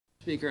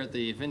Speaker at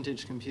the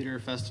Vintage Computer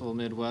Festival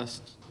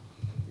Midwest,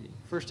 the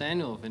first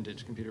annual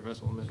Vintage Computer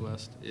Festival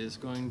Midwest, is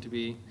going to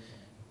be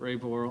Ray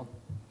Borrill.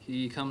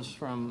 He comes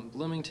from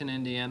Bloomington,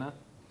 Indiana,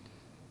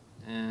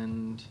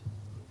 and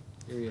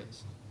here he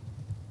is.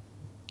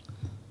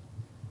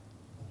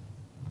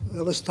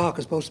 Well, this talk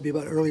is supposed to be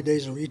about early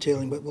days of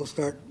retailing, but we'll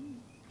start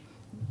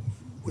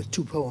with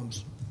two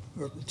poems,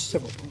 or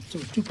several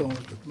poems, two poems.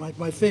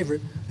 My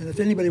favorite, and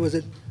if anybody was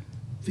at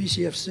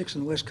VCF 6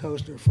 and West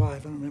Coast, or 5, I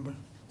don't remember,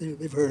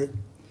 they've heard it.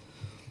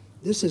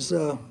 This is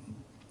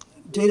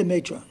Data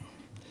Matron.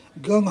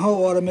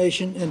 Gung-ho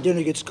automation and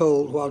dinner gets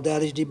cold while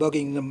daddy's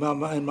debugging the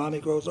mama and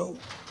mommy grows old.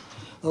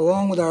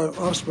 Along with our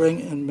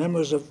offspring and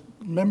memories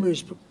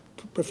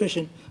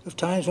proficient of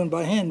times when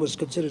by hand was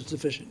considered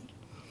sufficient.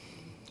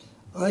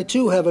 I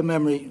too have a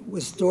memory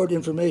with stored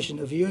information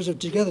of years of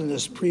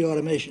togetherness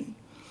pre-automation.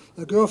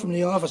 A girl from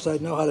the office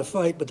I'd know how to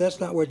fight, but that's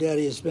not where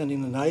daddy is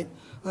spending the night.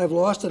 I've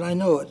lost it, I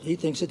know it. He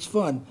thinks it's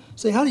fun.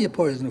 Say, how do you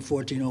poison a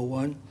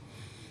 1401?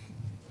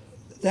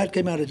 That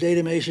came out of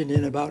Datamation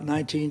in about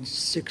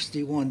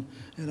 1961.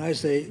 And I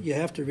say, you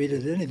have to read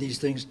it at any of these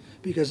things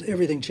because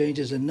everything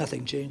changes and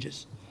nothing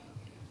changes.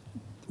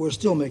 We're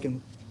still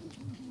making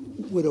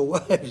widow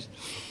wives.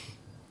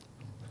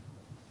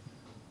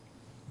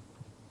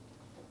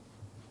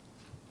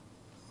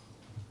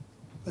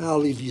 I'll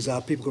leave these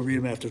out. People can read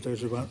them after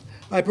Thursday.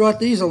 I brought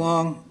these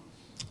along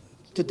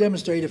to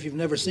demonstrate, if you've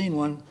never seen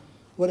one,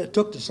 what it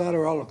took to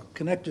solder all the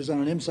connectors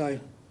on an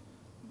MSI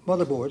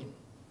motherboard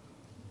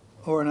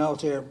or an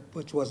Altair,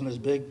 which wasn't as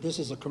big. This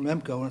is a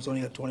Krememco, and it's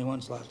only got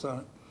 21 slots on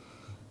it.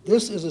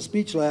 This is a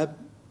speech lab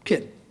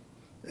kit,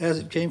 as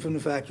it came from the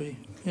factory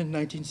in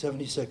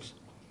 1976.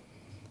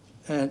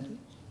 And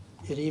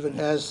it even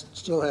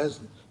still has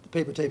the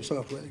paper tape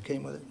software that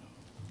came with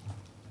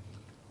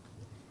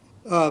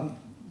it.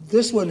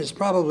 This one is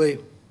probably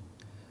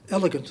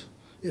elegant.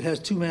 It has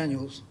 2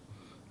 manuals.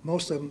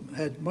 Most of them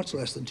had much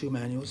less than 2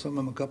 manuals. Some of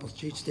them a couple of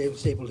sheets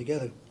stapled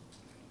together.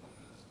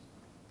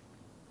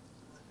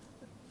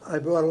 I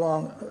brought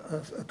along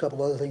a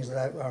couple other things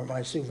that are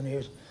my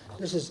souvenirs.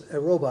 This is a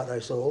robot I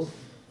sold.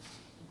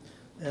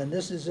 And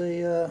this is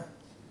a,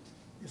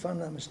 if I'm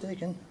not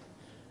mistaken,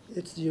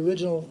 it's the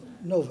original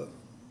Nova.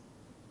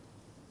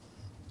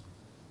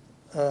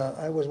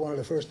 I was one of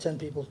the first 10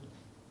 people,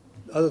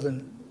 other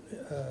than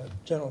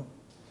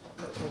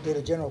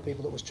data general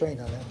people, that was trained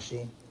on that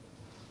machine.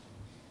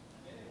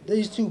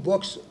 These 2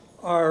 books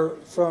are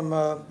from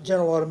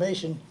General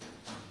Automation,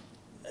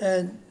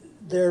 and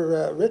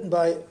they're written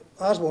by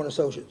Osborne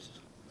Associates.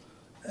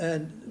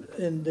 And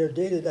they're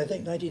dated, I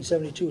think,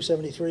 1972,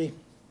 73,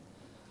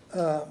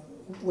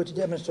 which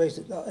demonstrates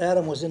that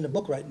Adam was in the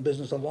book writing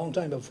business a long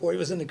time before he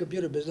was in the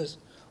computer business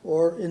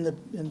or in the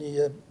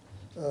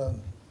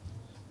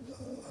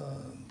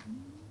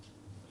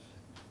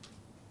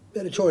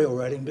editorial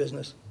writing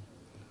business.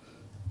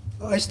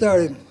 I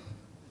started,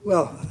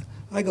 well,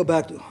 I go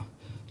back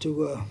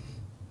to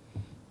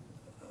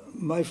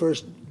my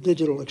first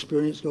digital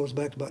experience goes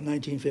back to about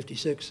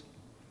 1956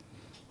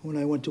 when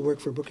I went to work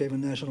for Brookhaven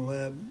National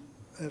Lab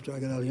after I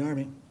got out of the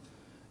Army.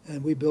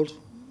 And we built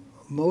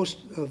most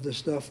of the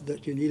stuff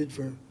that you needed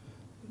for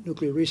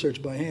nuclear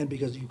research by hand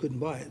because you couldn't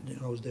buy it in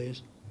those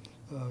days.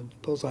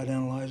 Pulse height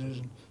analyzers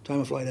and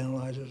time-of-flight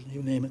analyzers,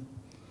 you name it.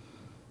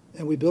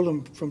 And we built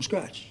them from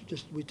scratch.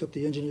 We took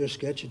the engineer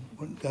sketch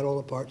and got all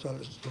the parts out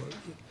of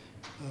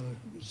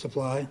the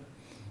supply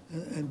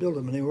and built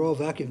them. And they were all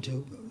vacuum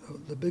tube.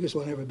 The biggest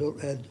one I ever built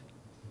had,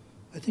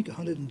 I think,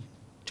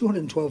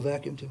 212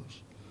 vacuum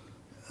tubes.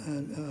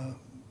 And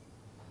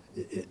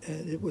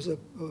it was a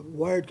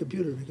wired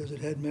computer because it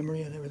had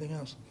memory and everything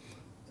else.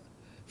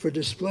 For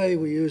display,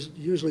 we used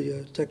usually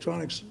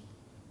Tektronix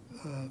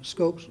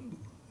scopes,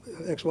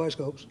 XY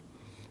scopes.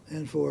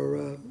 And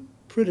for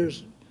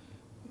printers,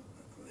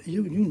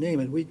 you name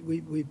it.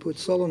 We put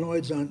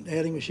solenoids on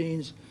adding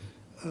machines.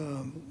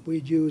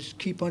 We'd use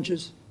key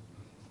punches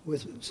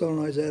with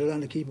solenoids added on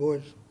the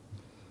keyboards.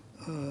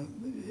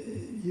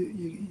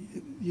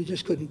 You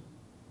just couldn't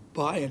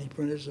buy any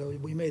printers, so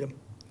we made them.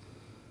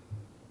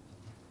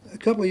 A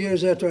couple of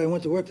years after I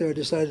went to work there, I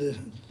decided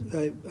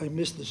I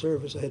missed the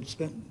service. I had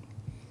spent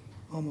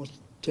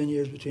almost 10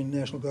 years between the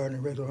National Guard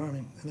and the regular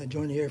Army, and I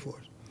joined the Air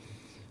Force.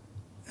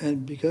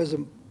 And because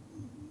of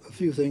a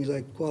few things,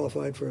 I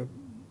qualified for a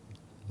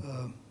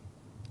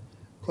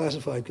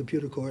classified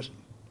computer course.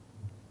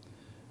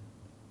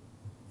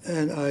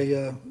 And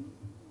I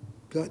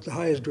got the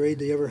highest grade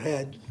they ever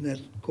had in that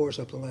course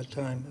up till that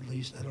time, at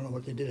least. I don't know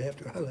what they did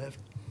after I left.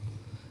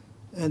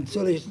 And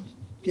so they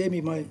gave me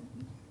my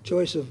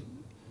choice of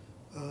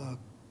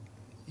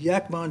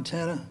Yak,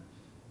 Montana,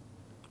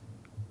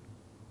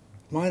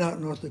 Minot,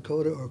 North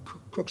Dakota, or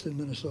Crookston,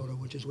 Minnesota,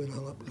 which is way the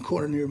hell up in the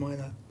corner near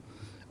Minot,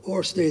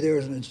 or stay there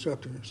as an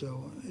instructor.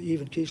 So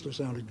even Keesler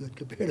sounded good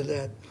compared to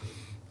that.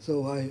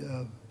 So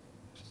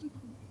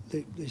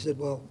they said,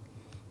 well,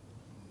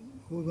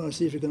 we're going to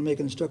see if you're going to make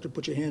an instructor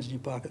put your hands in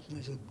your pocket. And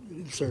I said,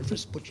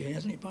 surface, put your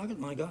hands in your pocket?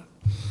 My God.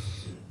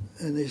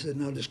 And they said,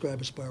 now describe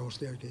a spiral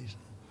staircase.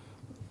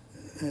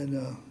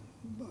 And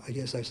I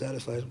guess I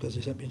satisfied them because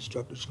they sent me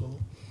instructor school.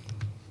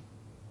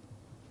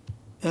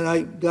 And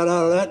I got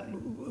out of that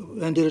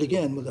and did it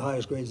again with the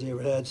highest grades they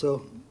ever had.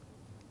 So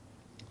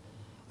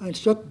I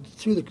instructed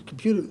through the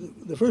computer.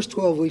 The first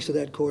 12 weeks of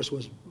that course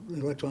was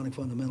electronic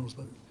fundamentals,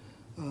 but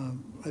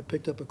I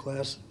picked up a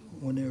class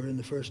when they were in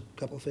the first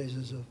couple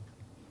phases of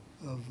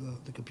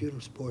the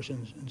computers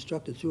portion,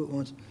 instructed through it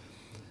once.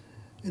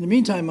 In the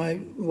meantime, my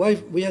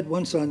wife, we had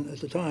one son at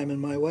the time, and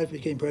my wife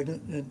became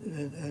pregnant,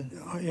 and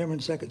Airman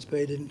Second's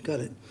pay didn't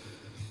cut it.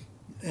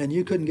 And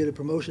you couldn't get a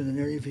promotion in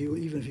there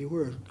even if you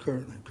were a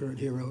current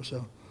hero.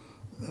 So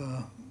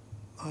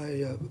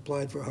I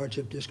applied for a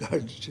hardship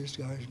discharge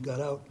and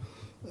got out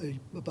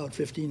about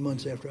 15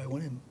 months after I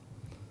went in.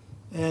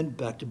 And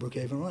back to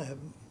Brookhaven Lab,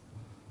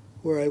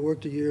 where I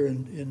worked a year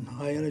in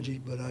high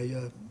energy, but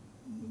I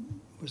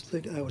was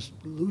thinking I was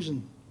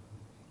losing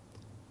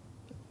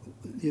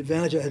the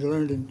advantage I had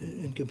learned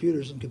in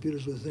computers, and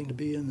computers were the thing to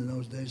be in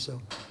those days.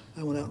 So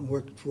I went out and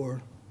worked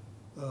for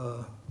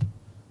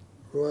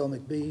Royal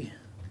McBee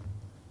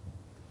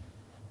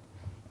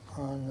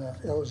on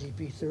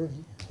LZP 30,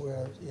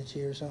 where it's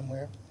here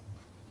somewhere,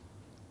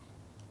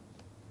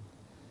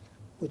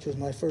 which was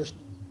my first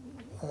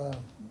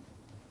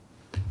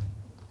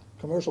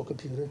commercial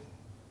computer.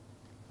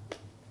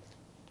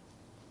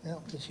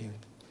 Well, this year.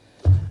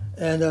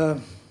 And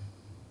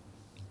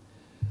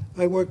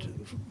I worked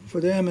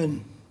for them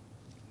and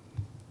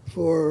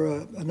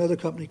for another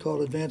company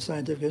called Advanced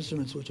Scientific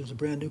Instruments, which was a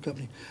brand new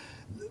company.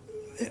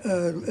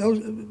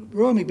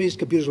 Royal McBee's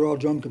computers were all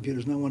drum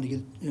computers, and I wanted to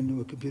get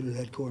into a computer that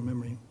had core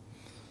memory,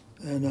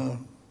 and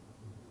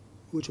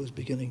which was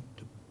beginning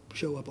to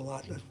show up a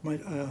lot.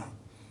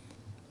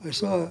 I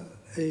saw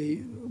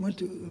we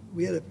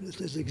had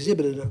this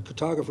exhibit at a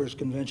cartographer's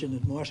convention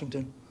in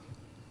Washington,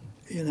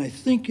 and I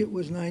think it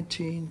was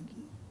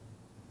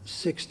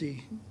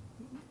 1960,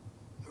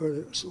 or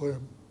the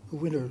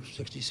winter of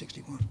 60,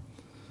 61.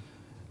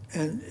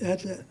 And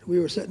at that,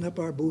 we were setting up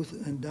our booth,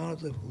 and down at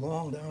the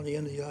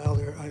end of the aisle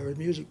there, I heard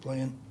music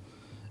playing,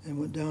 and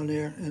went down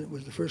there, and it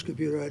was the first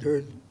computer I'd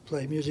heard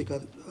play music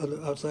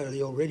outside of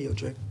the old radio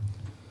trick,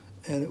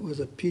 and it was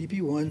a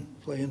PDP-1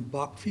 playing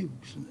Bach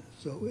fugues. And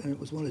it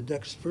was one of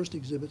Deck's first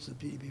exhibits of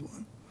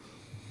PDP-1,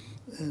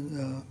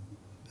 and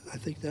I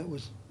think that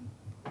was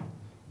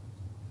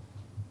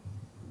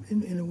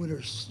in the winter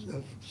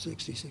of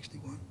 60,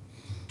 61.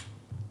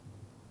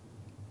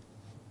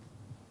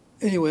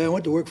 Anyway, I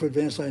went to work for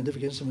Advanced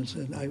Scientific Instruments,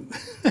 and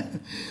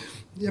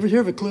you ever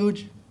hear of a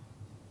kludge?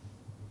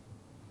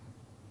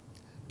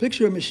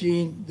 Picture a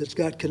machine that's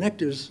got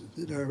connectors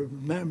that are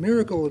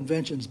miracle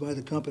inventions by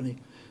the company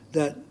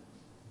that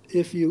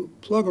if you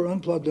plug or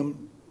unplug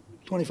them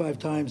 25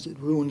 times, it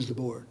ruins the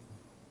board.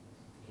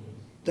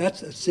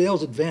 That's a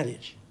sales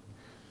advantage,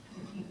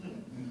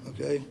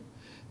 okay?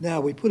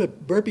 Now, we put a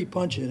burpee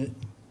punch in it,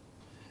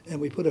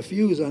 and we put a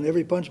fuse on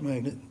every punch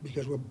magnet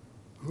because we're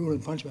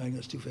ruining punch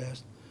magnets too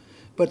fast.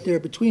 But they're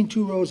between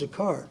two rows of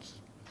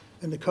cards,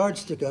 and the cards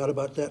stick out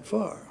about that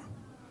far.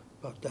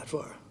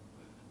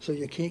 So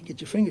you can't get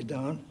your fingers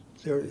down.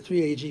 There are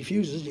 3 AG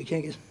fuses. You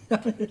can't get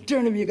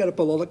turn them. You got to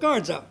pull all the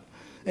cards out,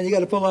 and you got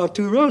to pull out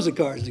 2 rows of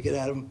cards to get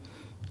at them.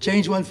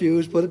 Change one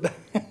fuse, put it back,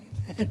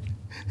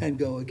 and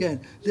go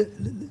again.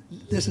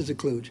 This is a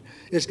kludge.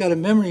 It's got a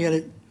memory in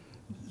it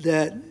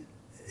that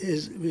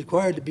is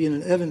required to be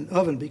in an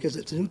oven because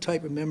it's a new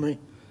type of memory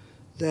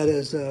that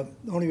is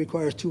only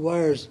requires 2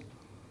 wires.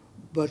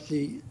 But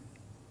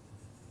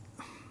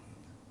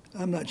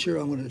I'm not sure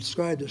I'm going to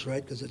describe this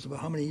right because it's about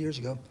how many years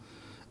ago.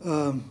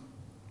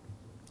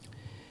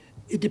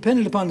 It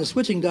depended upon the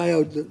switching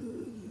diode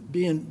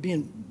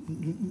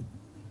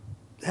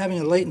having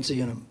a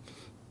latency in them.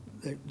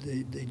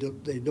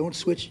 They don't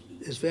switch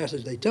as fast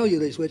as they tell you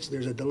they switch.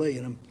 There's a delay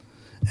in them,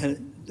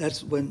 and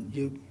that's when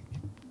you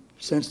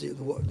sense the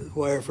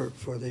wire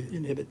for the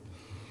inhibit.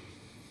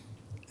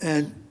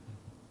 And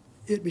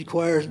it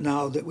requires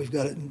now that we've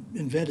got it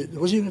invented. It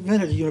was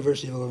invented at the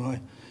University of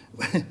Illinois.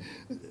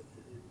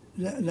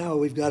 Now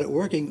we've got it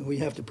working. We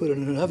have to put it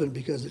in an oven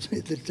because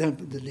the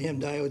damn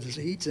diode is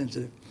heat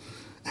sensitive.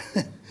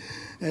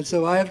 And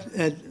so I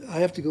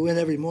have to go in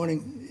every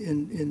morning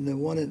in the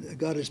one at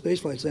Goddard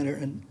Space Flight Center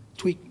and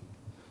tweak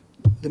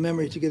the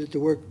memory to get it to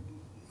work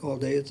all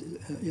day.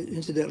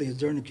 Incidentally, it's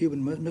during the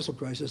Cuban Missile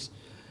Crisis,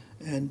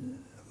 and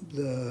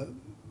the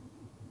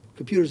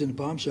computer's in the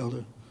bomb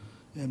shelter,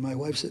 and my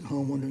wife's sitting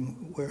home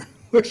wondering where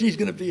she's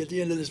going to be at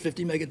the end of this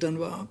 50 megaton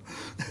bomb.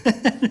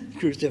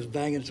 Khrushchev's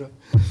banging. So,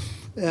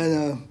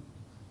 and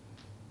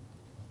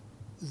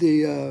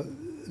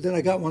then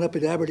I got one up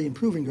at Aberdeen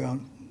Proving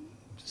Ground,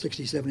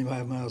 60,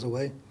 75 miles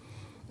away,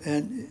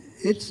 and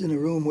it's in a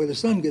room where the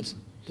sun gets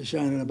to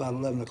shine at about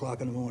 11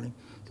 o'clock in the morning.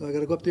 So I got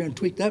to go up there and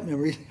tweak that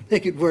memory,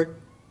 make it work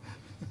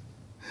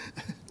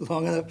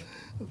long enough.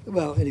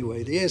 Well,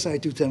 anyway, the ASI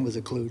 210 was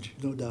a kludge,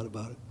 no doubt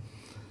about it.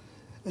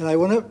 And I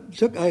went up,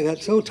 I got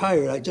so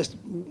tired, I just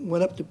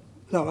went up to,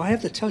 now I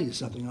have to tell you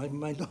something,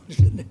 my daughter's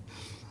sitting there.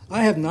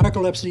 I have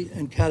narcolepsy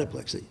and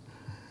cataplexy.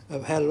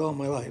 I've had it all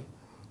my life.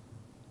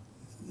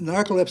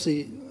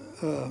 Narcolepsy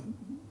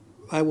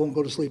I won't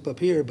go to sleep up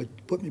here, but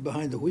put me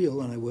behind the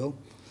wheel, and I will.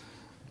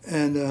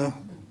 And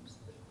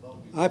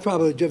I've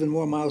probably driven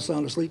more miles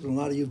sound asleep than a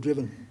lot of you have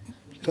driven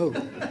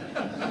total.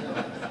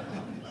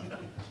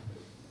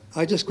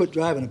 I just quit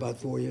driving about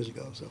 4 years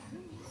ago. So,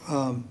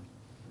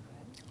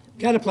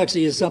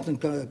 cataplexy is something,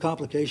 a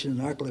complication in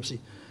narcolepsy.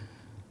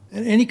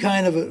 And any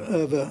kind of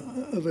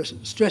a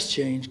stress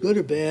change, good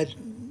or bad,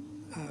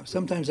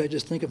 sometimes I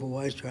just think of a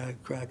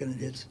wisecrack and it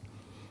hits,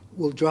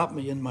 will drop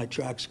me in my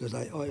tracks because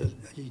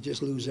you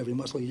just lose every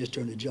muscle, you just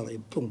turn to jelly,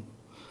 and boom.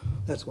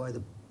 That's why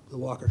the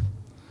walker.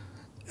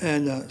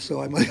 And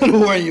so I'm going to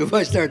warn you, if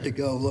I start to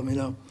go, let me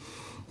know.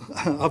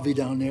 I'll be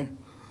down there.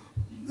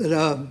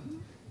 But,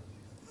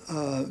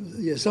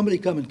 yeah, somebody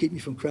come and keep me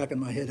from cracking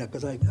my head up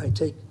because I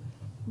take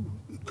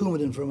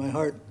Coumadin for my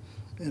heart.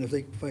 And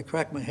if I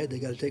crack my head, they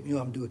got to take me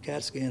off and do a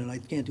CAT scan, and I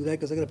can't do that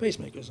because I got a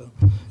pacemaker. So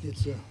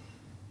it's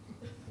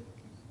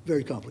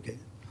very complicated.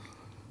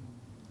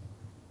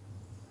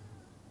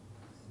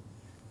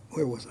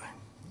 Where was I?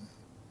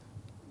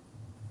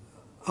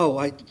 Oh,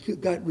 I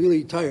got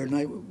really tired, and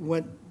I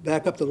went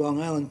back up to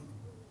Long Island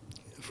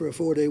for a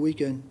 4-day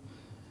weekend.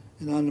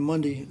 And on the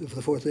Monday, for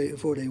the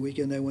four-day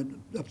weekend, I went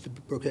up to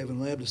Brookhaven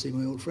Lab to see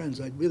my old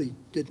friends. I really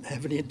didn't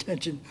have any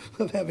intention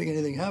of having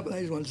anything happen.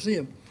 I just wanted to see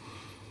them.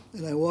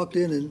 And I walked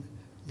in, and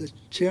the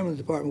chairman of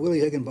the department,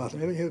 Willie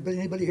Higginbotham.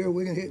 Anybody hear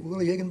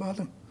Willie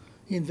Higginbotham?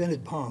 He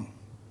invented Pong.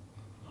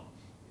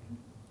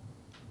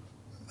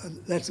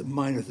 That's a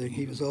minor thing.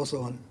 He was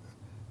also on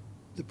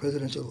the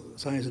Presidential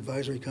Science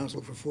Advisory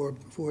Council for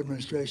four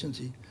administrations.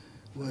 He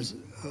was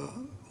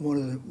one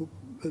of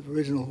the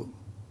original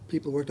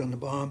people who worked on the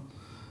bomb.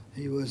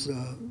 He was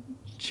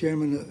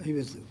chairman. He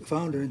was the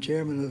founder and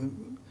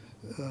chairman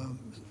of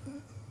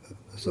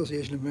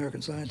Association of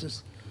American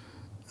Scientists.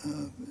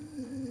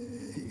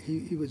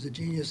 He was a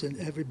genius, and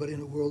everybody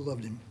in the world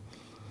loved him.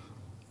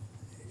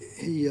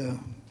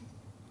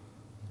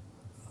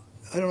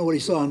 I don't know what he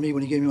saw in me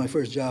when he gave me my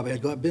first job. I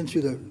had been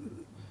through the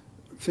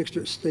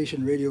fixed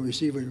station radio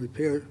receiver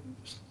repair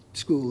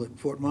school at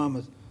Fort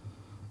Monmouth,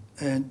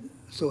 and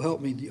so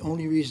help me, the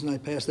only reason I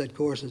passed that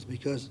course is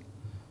because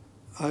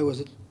I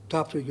was a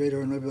top 3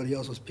 grader and everybody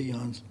else was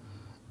peons.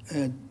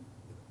 And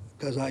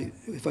because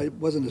if I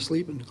wasn't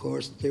asleep in the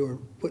course, they were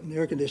putting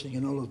air conditioning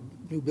in all those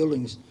new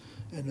buildings,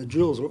 and the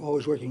drills were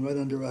always working right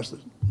under us,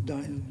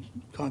 the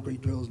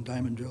concrete drills and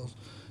diamond drills.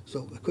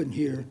 So I couldn't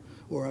hear,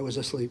 or I was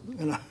asleep.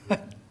 And I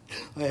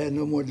had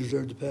no more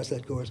deserved to pass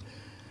that course.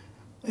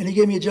 And he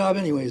gave me a job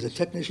anyway as a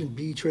technician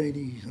B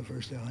trainee the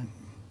first time.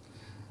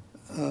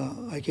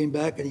 I came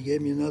back and he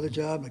gave me another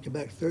job. I came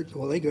back third.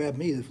 Well, they grabbed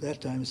me at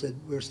that time and said,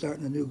 we're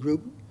starting a new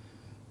group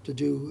to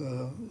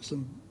do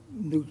some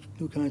new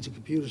kinds of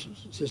computer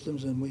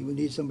systems, and we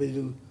need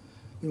somebody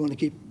we want to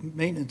keep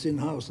maintenance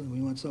in-house, and we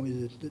want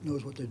somebody that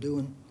knows what they're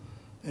doing,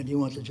 and you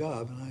want the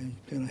job. And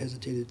I kind of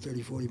hesitated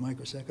 30, 40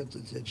 microseconds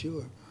and said,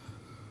 sure.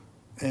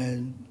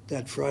 And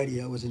that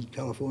Friday, I was in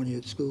California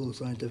at School of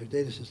Scientific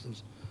Data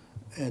Systems,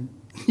 and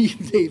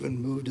they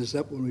even moved us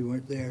up when we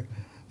weren't there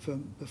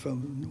from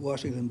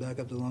Washington back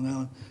up to Long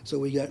Island. So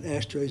we got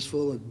ashtrays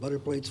full and butter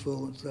plates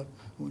full and stuff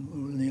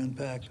when they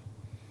unpacked.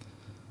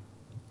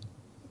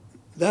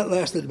 That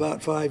lasted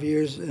about 5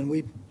 years, and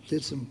we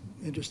did some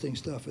interesting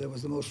stuff. It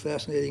was the most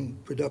fascinating,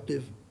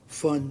 productive,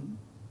 fun,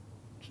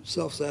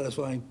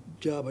 self-satisfying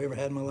job I ever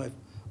had in my life.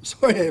 I'm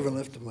sorry I ever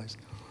left the place.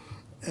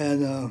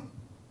 And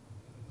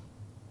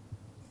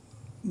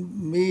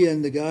me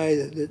and the guy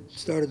that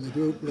started the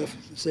group left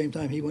at the same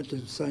time. He went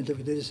to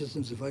Scientific Data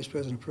Systems, the vice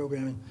president of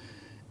programming.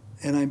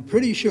 And I'm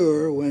pretty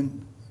sure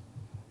when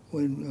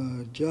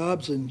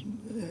Jobs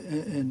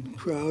and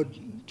crowd,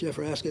 Jeff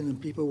Raskin and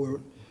people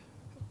were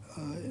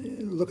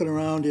looking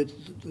around at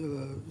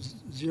the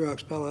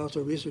Xerox Palo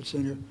Alto Research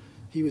Center,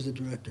 he was the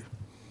director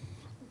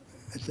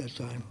at that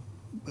time.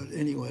 But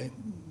anyway,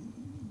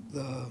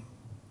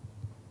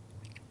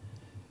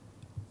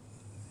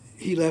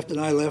 he left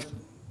and I left,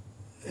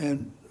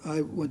 and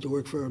I went to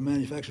work for a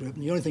manufacturer. And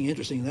the only thing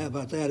interesting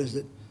about that is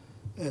that,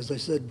 as I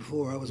said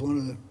before, I was one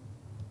of the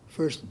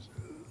first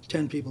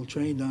 10 people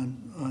trained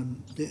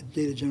on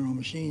data general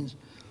machines.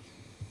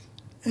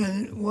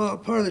 And while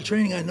part of the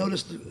training, I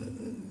noticed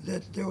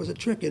that there was a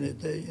trick in it.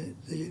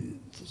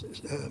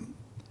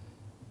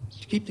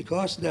 To keep the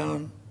costs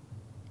down,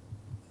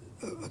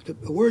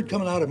 a word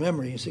coming out of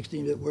memory, a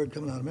 16-bit word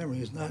coming out of memory,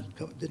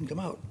 didn't come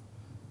out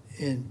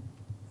in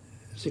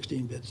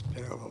 16 bits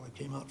parallel. It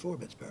came out 4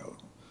 bits parallel,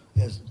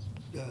 as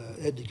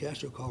Ed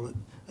DeCastro called it,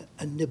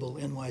 a nibble,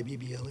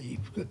 N-Y-B-B-L-E,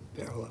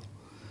 parallel.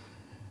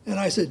 And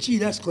I said, gee,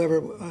 that's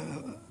clever.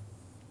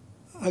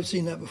 I've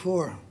seen that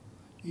before.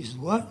 He said,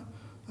 what?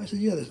 I said,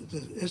 yeah, the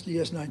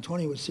SDS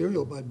 920 was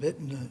serial by bit,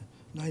 and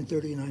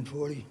 930,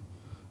 940,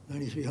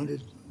 9300,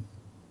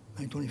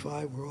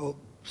 925 were all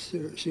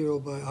serial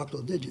by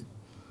octal digit.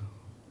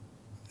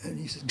 And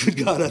he said, good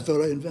God, I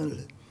thought I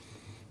invented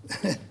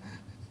it.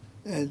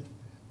 And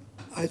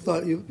I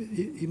thought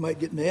he might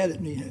get mad at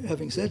me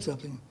having said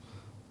something,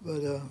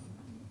 but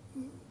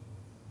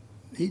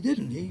he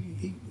didn't.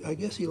 I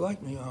guess he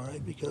liked me all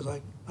right, because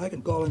I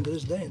can call him to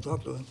this day and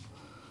talk to him.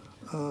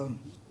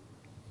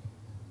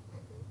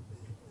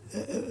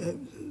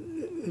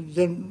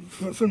 Then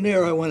from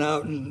there I went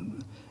out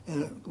and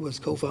was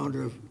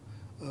co-founder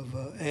of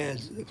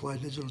ADS,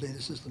 Applied Digital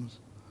Data Systems,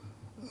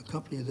 a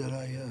company that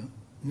I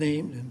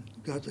named and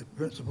got the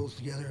principals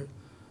together,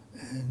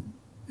 and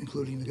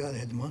including the guy that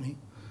had the money,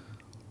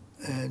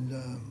 and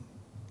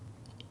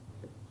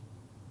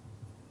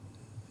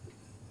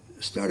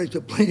started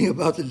complaining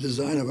about the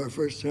design of our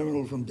first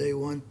terminal from day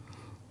one.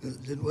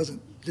 It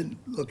didn't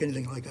look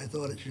anything like I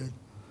thought it should,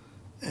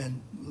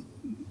 and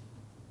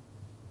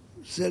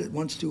said it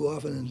once too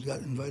often and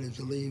got invited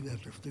to leave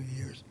after 3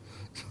 years.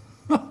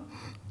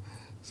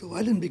 So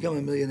I didn't become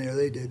a millionaire,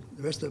 they did.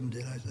 The rest of them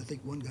did. I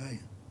think one guy,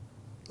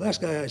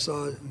 last guy I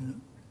saw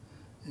in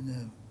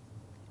the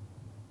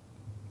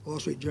Wall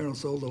Street Journal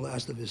sold the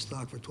last of his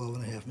stock for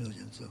 $12.5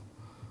 million. So,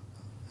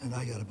 and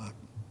I got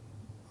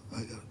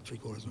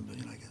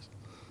 $750,000, I guess.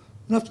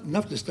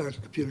 Enough to start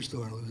a computer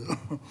store and lose it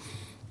all.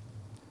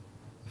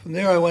 From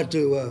there I went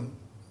to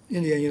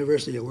Indiana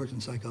University. I worked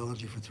in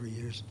psychology for 3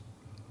 years.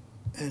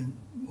 And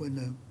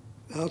when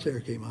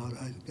Altair came out,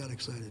 I got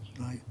excited.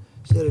 And I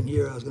said in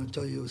here I was going to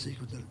tell you a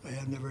secret that I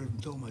had never even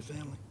told my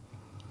family.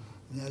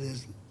 And that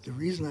is, the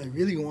reason I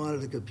really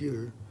wanted a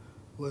computer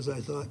was I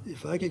thought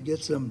if I could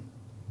get some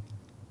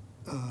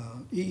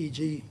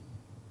EEG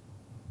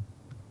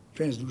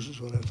transducers,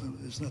 whatever,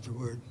 it's not the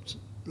word,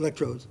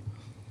 electrodes,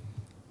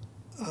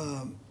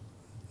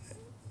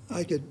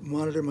 I could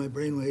monitor my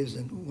brain waves.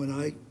 And when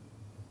I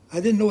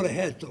didn't know what I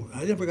had till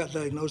I never got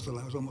diagnosed till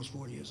I was almost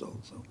 40 years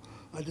old. So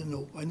I didn't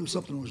know. I knew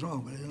something was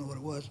wrong, but I didn't know what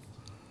it was.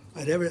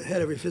 I'd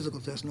had every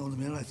physical test known to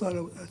me, and I thought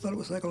it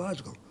was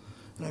psychological.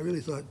 And I really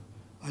thought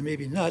I may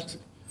be nuts,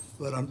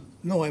 but I'm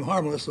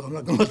harmless, so I'm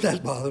not going to let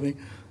that bother me.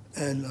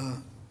 And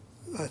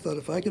I thought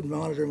if I could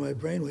monitor my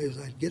brain waves,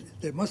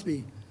 there must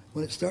be,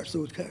 when it starts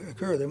to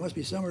occur, there must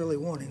be some early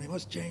warning. They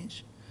must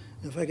change.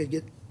 And if I could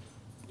get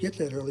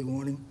that early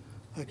warning,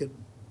 I could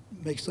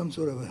make some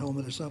sort of a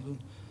helmet or something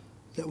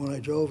that when I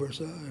drove or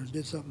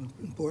did something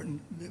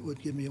important, it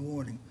would give me a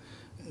warning.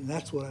 And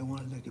that's what I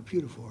wanted the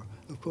computer for.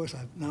 Of course,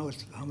 now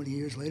it's how many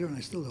years later, and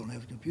I still don't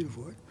have a computer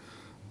for it.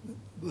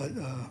 But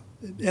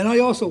and I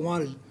also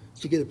wanted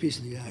to get a piece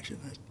of the action.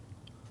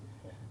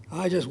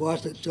 I just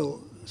watched it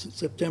till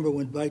September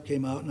when Byte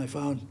came out, and I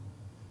found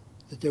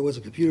that there was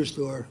a computer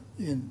store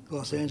in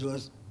Los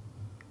Angeles,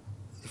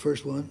 the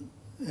first one,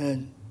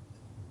 and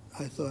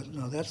I thought,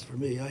 no, that's for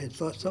me. I had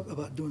thought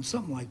about doing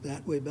something like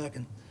that way back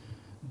in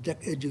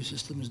DEC Edu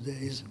Systems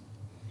days,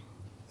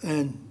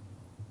 and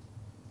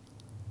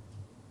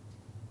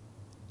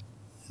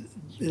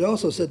it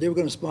also said they were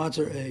going to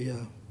sponsor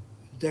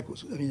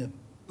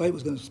Byte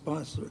was going to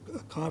sponsor a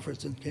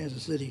conference in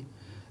Kansas City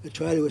to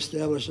try to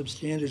establish some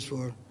standards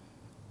for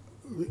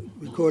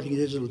recording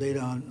digital data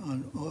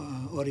on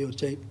audio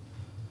tape,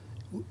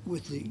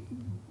 with the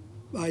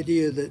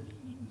idea that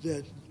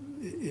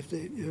if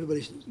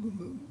everybody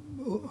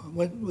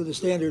went with a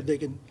standard, they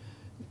can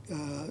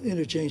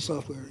interchange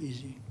software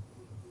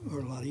a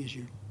lot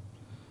easier.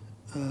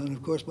 And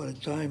of course, by the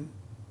time,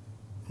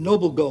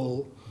 noble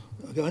goal,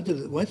 I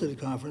went to the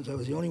conference. I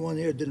was the only one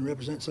there that didn't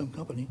represent some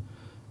company,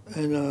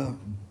 and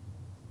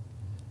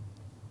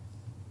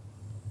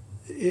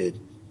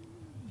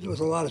there was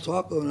a lot of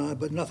talk going on,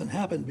 but nothing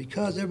happened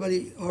because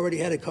everybody already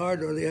had a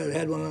card or they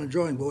had one on the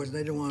drawing boards, and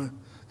they didn't want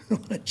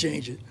to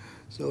change it.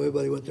 So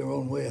everybody went their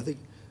own way. I think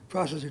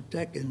Processor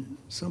Tech and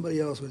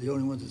somebody else were the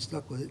only ones that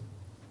stuck with it.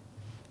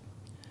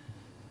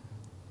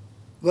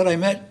 But I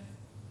met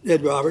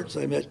Ed Roberts.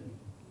 I met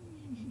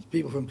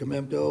people from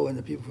Comemco and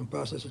the people from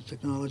Processor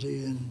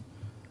Technology and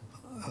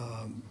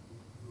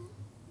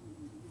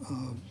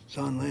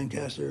John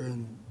Lancaster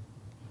and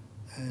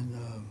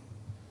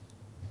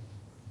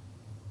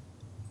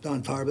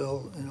Don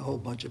Tarbell and a whole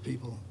bunch of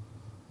people,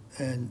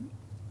 and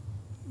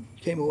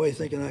came away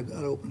thinking I've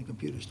got to open a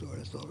computer store.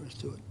 That's all there is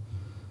to it.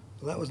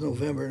 Well, that was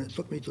November, and it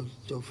took me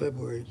till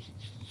February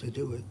to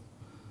do it.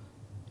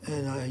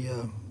 And I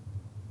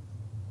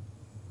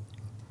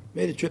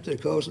made a trip to the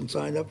coast and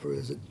signed up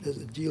as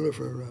a dealer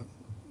for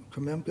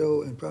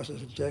Comemco and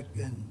Processor Tech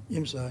and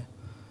IMSI.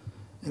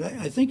 And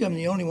I think I'm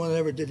the only one that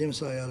ever did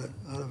IMSI out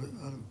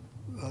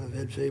of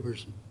Ed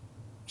Faber's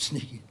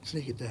sneak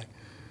attack.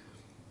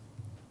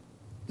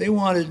 They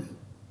wanted,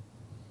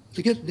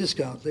 to get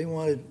discounts, they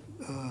wanted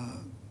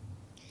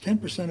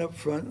 10% up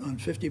front on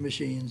 50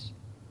 machines,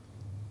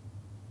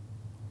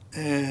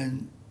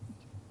 and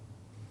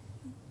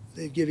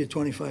they'd give you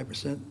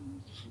 25%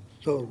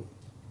 total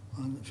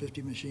on the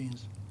 50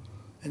 machines,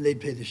 and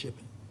they'd pay the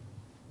shipping.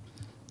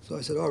 So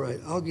I said, all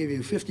right, I'll give you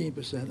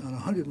 15% on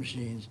 100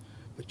 machines,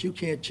 but you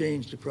can't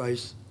change the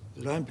price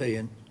that I'm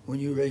paying when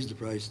you raise the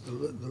price, the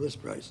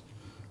list price.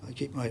 I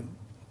keep my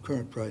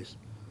current price,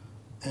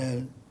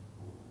 and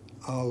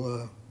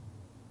I'll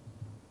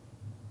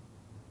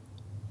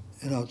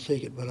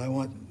take it, but I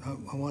want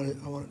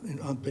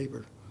it on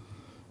paper.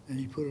 And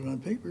he put it on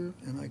paper,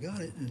 and I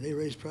got it, and they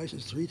raised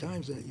prices 3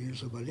 times that year.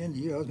 So by the end of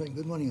the year, I was making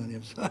good money on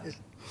the side.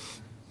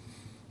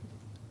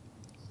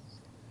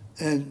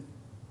 And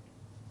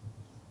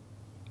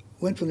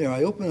went from there.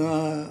 I opened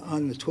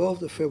on the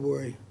 12th of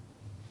February,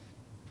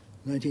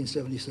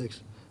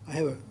 1976. I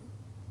have a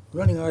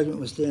running argument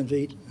with Stan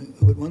Veit,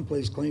 who at one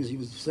place claims he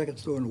was the second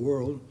store in the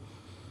world,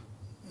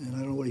 and I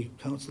don't know what he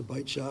counts the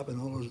bite shop and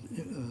all those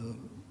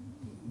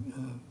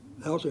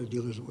outdoor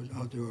dealers that were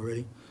out there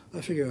already.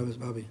 I figure I was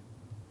probably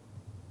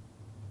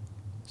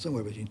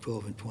somewhere between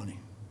 12 and 20.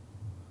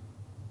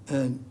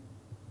 And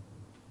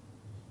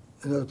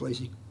another place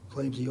he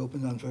claims he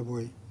opened on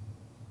February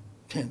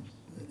 10th.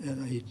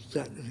 And he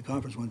sat at a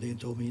conference one day and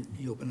told me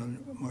he opened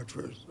on March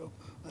 1st. So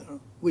I don't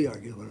know. We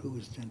argued about who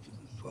was 10th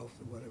or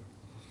 12th or whatever.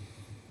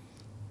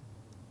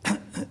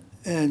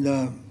 And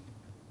then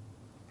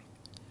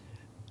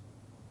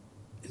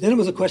it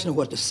was a question of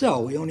what to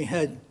sell. We only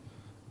had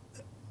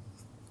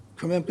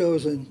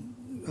Krememkos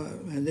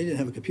and they didn't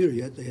have a computer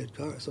yet. They had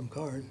some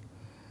cards.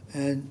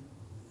 And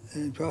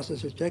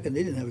Processor Tech, and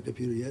they didn't have a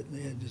computer yet.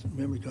 They had just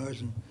memory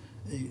cards and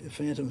a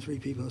Phantom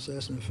 3P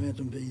processor and a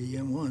Phantom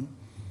VDM1.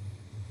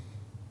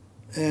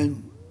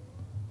 And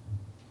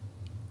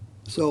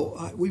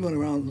so we went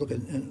around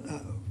looking, and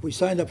we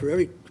signed up for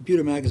every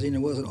computer magazine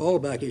there was in all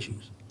the back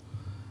issues.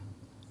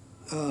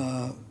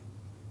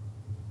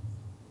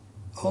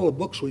 All the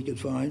books we could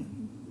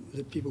find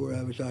that people were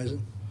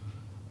advertising.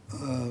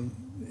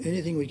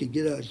 Anything we could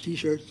get out of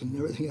T-shirts and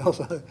everything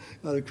else out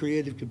of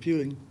creative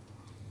computing.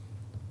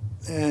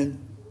 And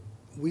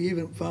we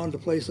even found a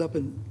place up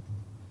in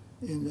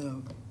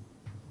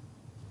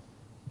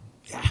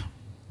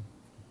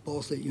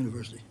Ball State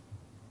University.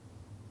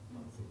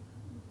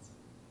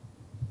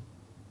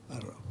 I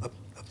don't know, up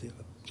there,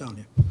 down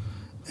there.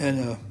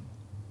 And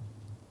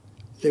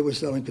they were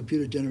selling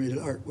computer-generated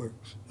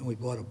artworks, and we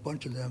bought a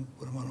bunch of them,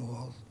 put them on the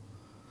walls,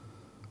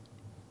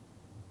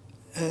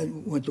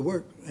 and went to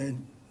work,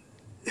 and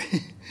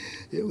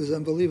it was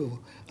unbelievable.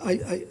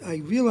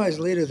 I realized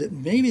later that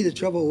maybe the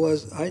trouble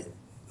was I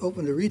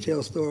opened a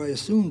retail store, I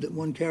assumed that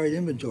one carried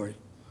inventory,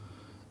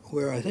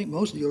 where I think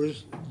most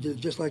dealers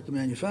did just like the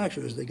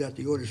manufacturers. They got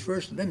the orders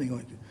first, and then they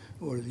went to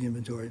order the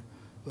inventory.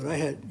 But I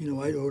had,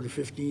 I'd order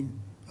 15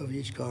 of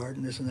each card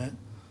and this and that.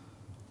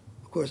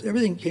 Of course,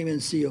 everything came in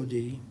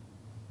COD.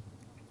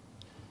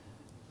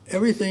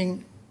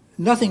 Everything,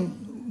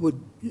 nothing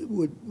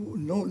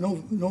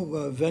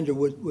no vendor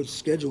would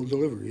schedule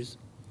deliveries.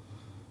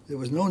 There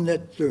was no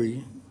net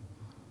 30.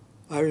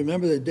 I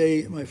remember the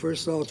day my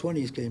first Sol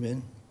 20s came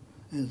in,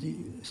 and the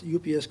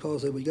UPS call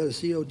said, we got a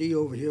COD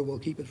over here, we'll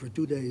keep it for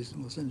 2 days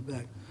and we'll send it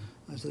back.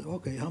 I said,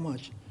 okay, how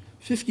much?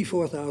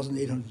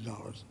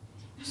 $54,800,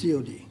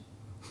 COD.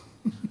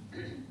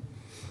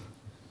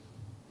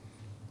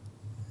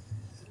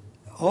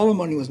 All the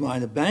money was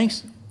mine. The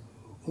banks,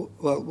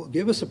 well,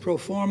 give us a pro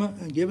forma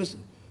and give us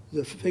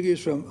the figures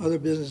from other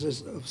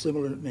businesses of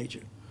similar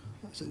nature.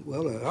 I said,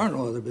 well, there are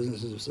no other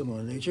businesses of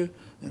similar nature,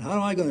 and how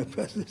am I going to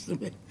press this to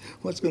me?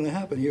 What's going to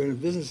happen here in a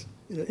business,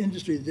 in an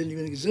industry that didn't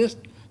even exist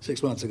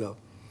 6 months ago?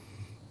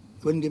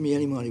 Wouldn't give me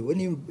any money.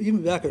 Wouldn't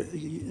even back a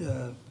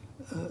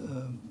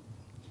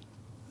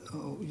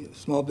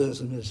Small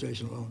Business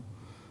Administration loan.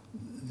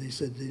 They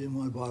said they didn't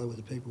want to bother with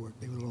the paperwork.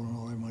 They would loan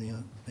all their money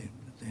out that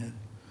they had.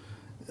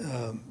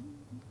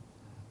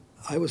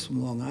 I was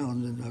from Long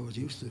Island, and I was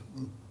used to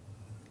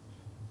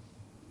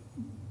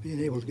being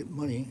able to get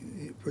money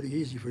pretty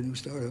easy for new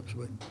startups,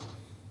 but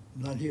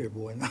not here,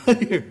 boy,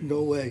 not here,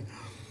 no way.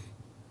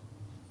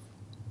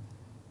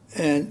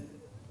 And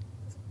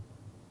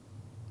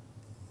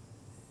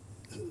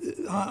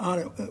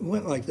it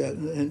went like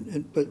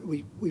that, but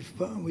we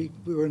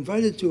were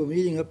invited to a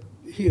meeting up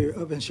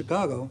in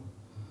Chicago,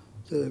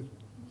 to the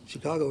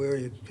Chicago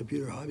Area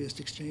Computer Hobbyist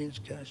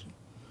Exchange, cash,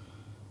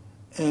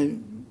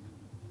 and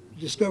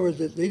discovered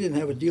that they didn't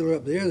have a dealer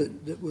up there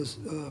that was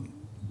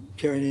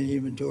carrying any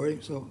inventory,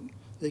 so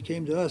they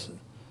came to us.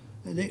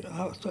 And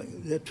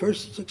that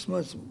first 6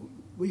 months,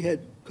 we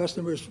had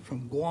customers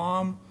from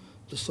Guam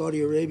to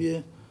Saudi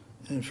Arabia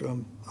and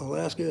from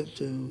Alaska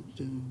to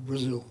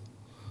Brazil,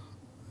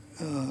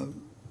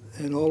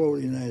 and all over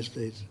the United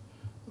States.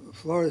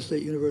 Florida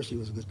State University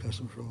was a good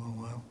customer for a long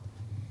while.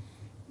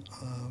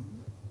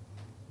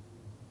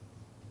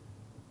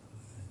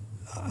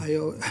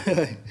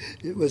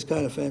 It was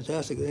kind of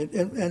fantastic.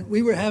 And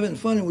we were having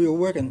fun, and we were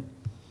working.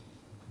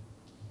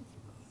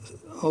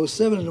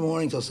 7 in the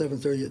morning till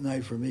 7:30 at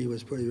night for me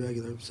was pretty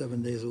regular,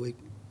 7 days a week.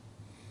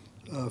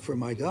 For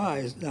my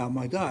guys,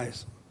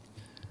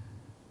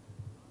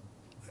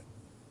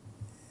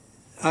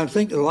 I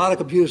think a lot of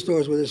computer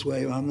stores were this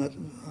way. I'm not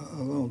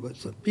alone, but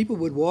people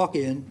would walk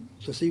in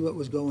to see what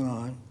was going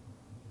on,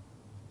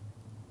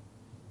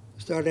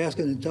 start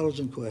asking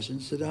intelligent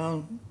questions, sit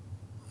down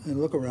and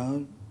look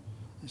around,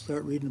 and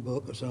start reading a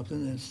book or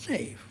something, and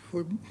stay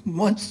for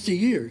months to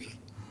years.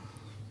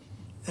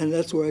 And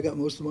that's where I got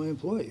most of my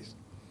employees.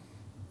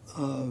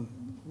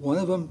 One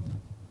of them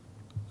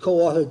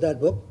co-authored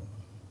that book.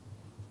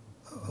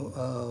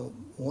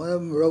 One of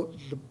them wrote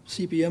the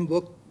CPM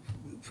book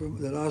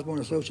that Osborne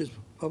Associates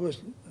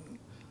published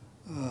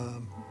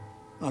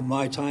on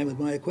my time with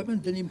my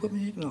equipment. Didn't even put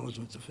me in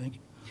acknowledgments, I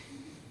think.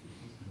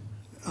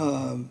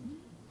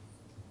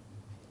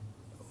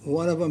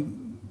 One of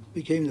them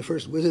became the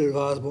first Wizard of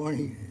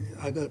Osborne.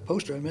 I got a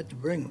poster I meant to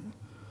bring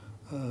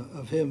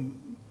of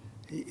him.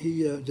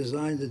 He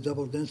designed the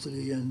double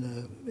density and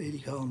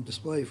 80-column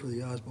display for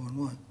the Osborne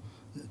 1,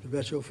 the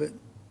retrofit.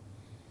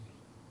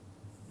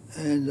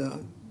 And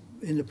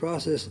in the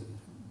process,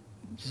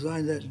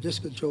 designed that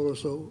disk controller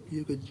so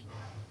you could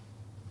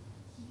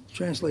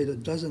translate a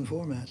dozen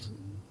formats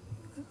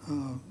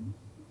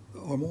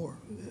or more.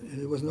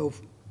 There was no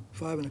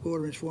 5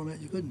 1/4 inch format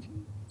you couldn't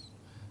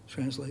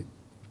translate.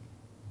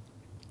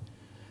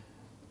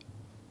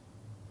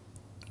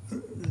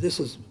 This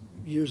was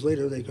years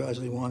later. They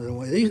gradually wandered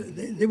away.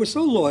 They were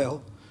so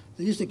loyal.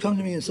 They used to come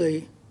to me and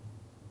say,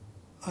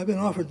 "I've been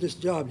offered this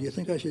job. Do you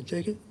think I should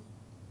take it?"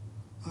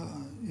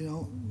 You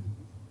know.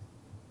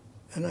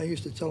 And I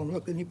used to tell them,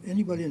 "Look,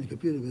 anybody in the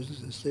computer business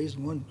that stays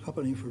in one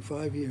company for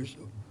 5 years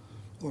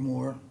or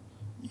more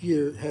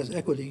has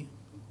equity,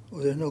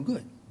 or they're no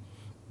good.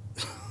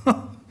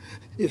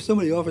 If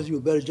somebody offers you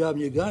a better job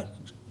than you got,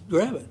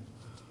 grab it."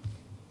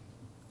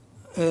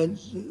 And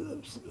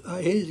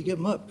I hated to give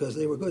them up because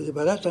they were good.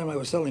 By that time, I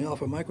was selling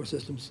Alpha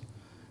Microsystems,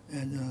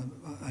 and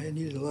I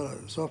needed a lot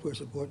of software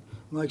support.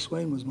 Mike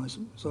Swain was my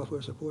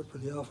software support for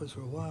the Alphas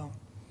for a while,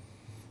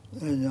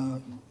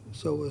 and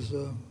so was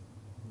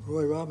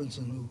Roy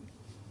Robinson, who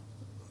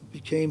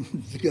became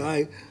the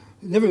guy,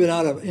 never been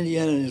out of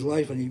Indiana in his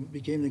life, and he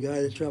became the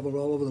guy that traveled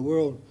all over the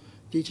world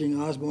teaching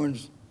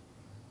Osborne's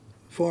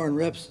foreign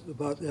reps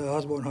about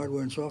Osborne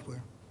hardware and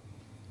software.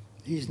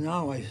 He's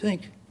now, I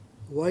think,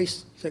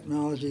 Weiss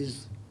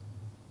Technologies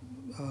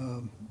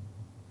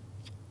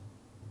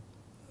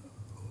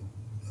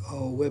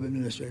web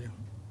administrator.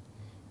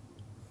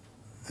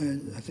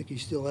 And I think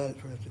he's still at it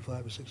for after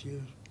 5 or 6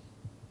 years.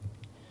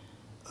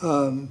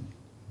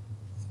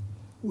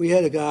 We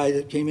had a guy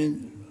that came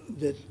in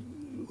that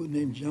was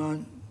named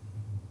John.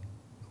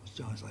 What's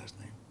John's last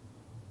name?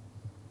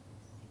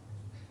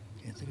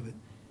 Can't think of it.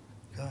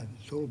 God,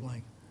 total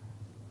blank.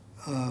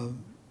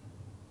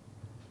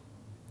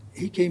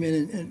 He came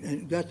in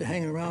and got to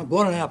hanging around,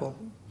 bought an apple.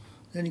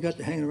 Then he got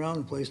to hanging around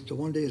the place until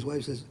one day his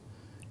wife says,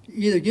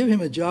 "Either give him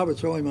a job or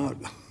throw him out."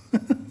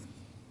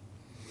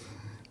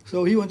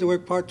 So he went to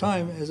work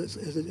part-time as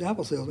an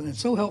apple salesman. And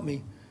so helped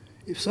me,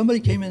 if somebody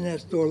came in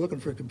that store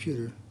looking for a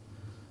computer,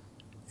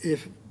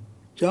 if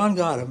John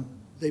got him,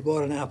 they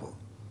bought an apple.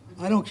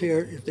 I don't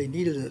care if they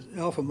needed an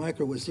Alpha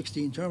Micro with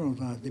 16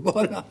 terminals on it. They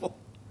bought an apple.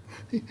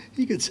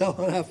 He could sell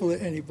an apple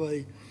to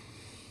anybody.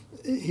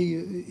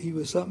 He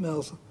was something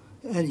else.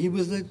 And he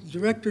was the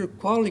director of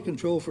quality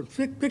control for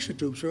picture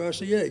tubes for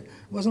RCA. It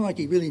wasn't like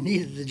he really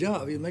needed the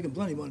job. He was making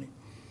plenty of money.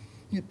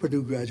 He's a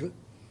Purdue graduate.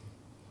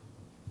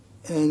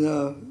 And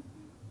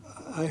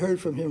I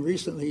heard from him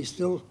recently. He's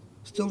still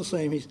the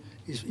same. He's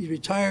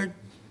retired.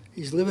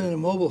 He's living in a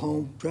mobile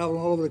home, traveling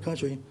all over the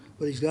country,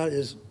 but he's got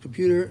his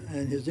computer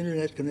and his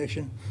internet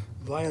connection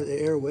via the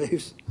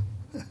airwaves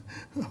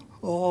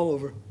all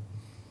over.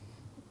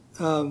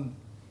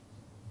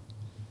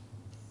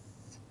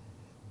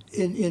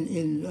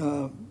 In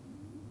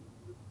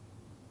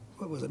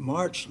what was it,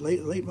 March,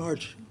 late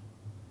March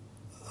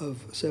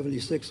of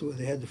 '76, where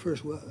they had the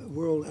first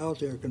World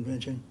Altair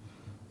Convention,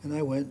 and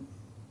I went,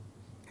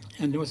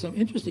 and there was some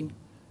interesting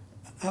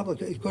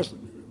application. Of course,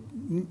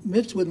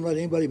 MITS wouldn't let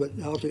anybody but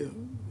Altair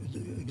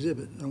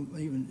exhibit.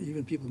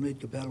 Even people who made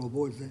compatible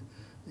boards,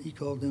 he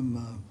called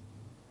them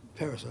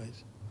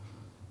parasites.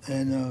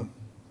 And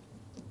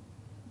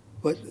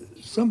but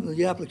some of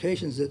the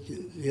applications that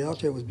the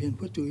Altair was being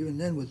put to, even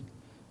then, with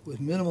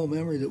minimal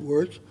memory that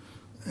worked,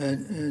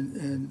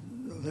 and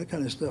that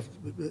kind of stuff,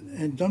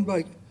 and done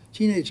by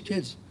teenage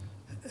kids,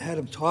 had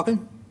them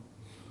talking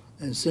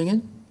and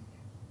singing,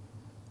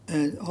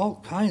 and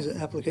all kinds of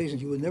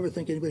applications you would never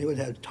think anybody would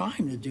have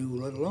time to do,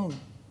 let alone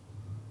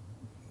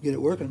get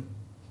it working.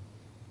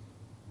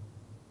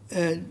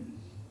 And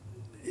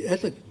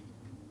at the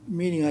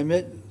meeting, I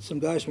met some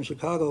guys from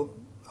Chicago,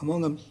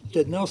 among them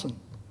Ted Nelson.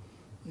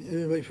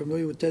 Everybody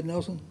familiar with Ted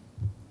Nelson?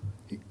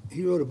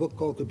 He wrote a book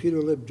called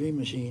Computer Lib Dream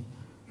Machine.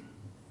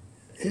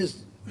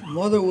 His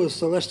mother was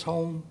Celeste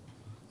Holm,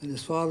 and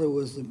his father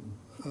was the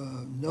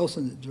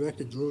Nelson that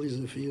directed Lilies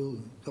of the Field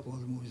and a couple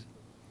other movies.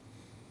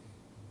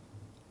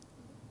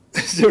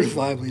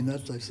 Certifiably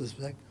nuts, I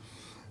suspect.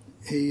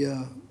 He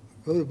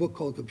wrote a book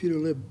called Computer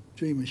Lib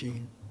Dream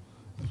Machine.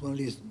 It was one of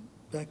these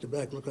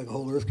back-to-back, looked like a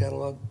whole Earth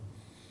catalog.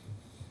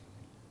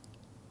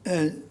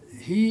 And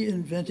he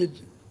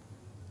invented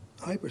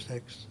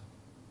hypertext.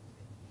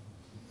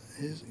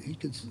 He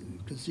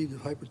conceived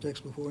of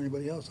hypertext before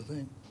anybody else, I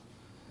think.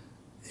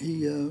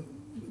 He,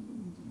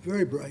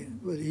 very bright,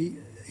 but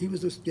he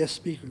was this guest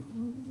speaker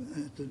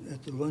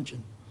at the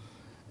luncheon.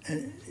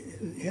 And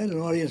he had an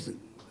audience,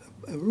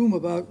 a room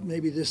about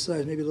maybe this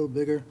size, maybe a little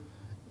bigger,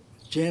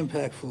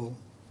 jam-packed full.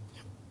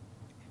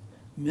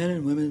 Men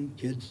and women,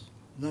 kids.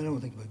 No, I don't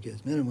think about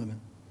kids, men and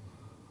women.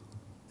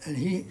 And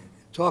he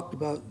talked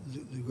about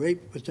the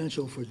great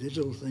potential for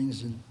digital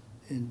things in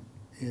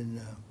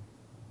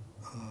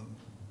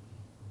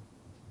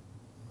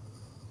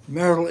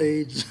marital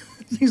aids,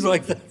 things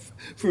like that,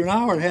 for an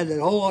hour, and had that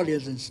whole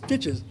audience in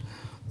stitches.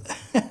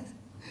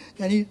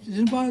 And he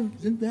didn't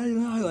bat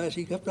an eyelash.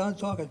 He kept on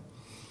talking.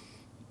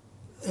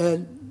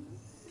 And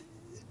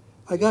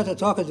I got to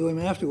talking to him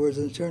afterwards,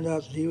 and it turned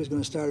out that he was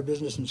going to start a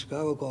business in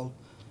Chicago called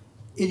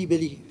Itty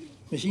Bitty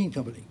Machine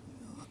Company.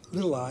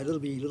 Little I, little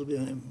B, little bit.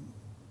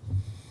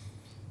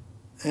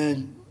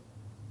 And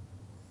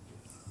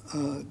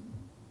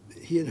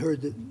he had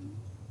heard that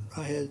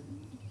I had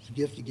the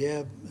gift of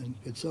gab and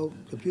could sell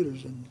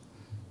computers. And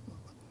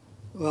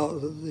well,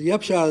 the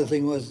upshot of the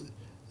thing was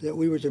that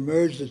we were to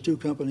merge the two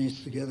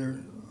companies together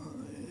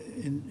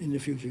in the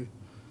future.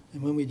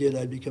 And when we did,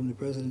 I'd become the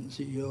president and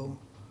CEO.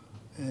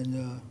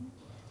 And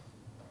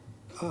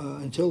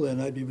until then,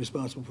 I'd be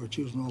responsible for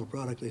choosing all the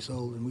product they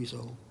sold and we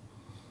sold.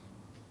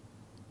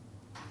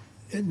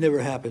 It never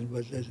happened,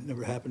 but it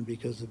never happened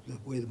because of the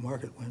way the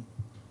market went.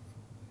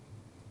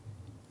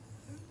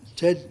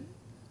 Ted,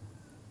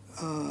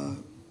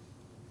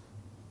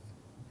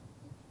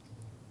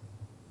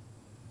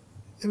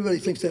 everybody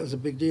thinks that was a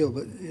big deal,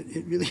 but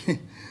it really,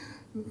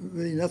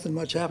 really nothing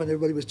much happened.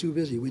 Everybody was too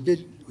busy. We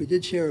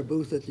did share a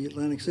booth at the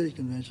Atlantic City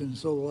Convention and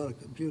sold a lot of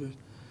computers.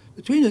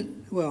 Between it,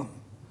 well,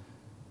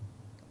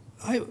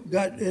 I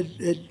got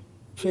Ed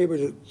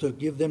Faber to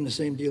give them the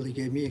same deal he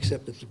gave me,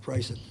 except at the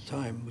price at the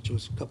time, which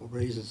was a couple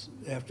raises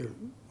after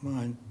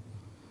mine.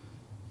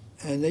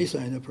 And they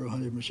signed up for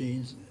 100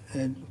 machines.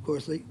 And of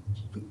course, they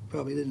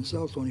probably didn't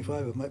sell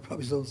 25 of them. I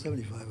probably sold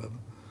 75 of them.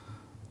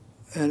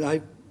 And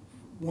I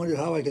wondered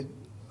how I could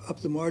up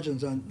the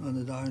margins on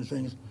the darn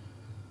things.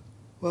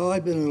 Well,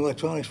 I'd been in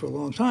electronics for a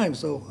long time,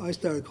 so I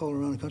started calling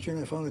around the country,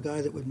 and I found a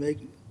guy that would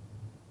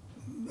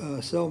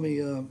sell me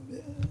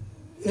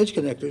edge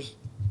connectors.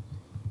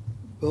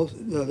 Both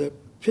the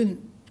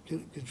pin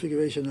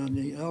configuration on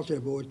the Altair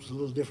board was a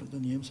little different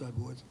than the IMSI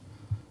boards.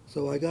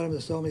 So I got him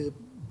to sell me the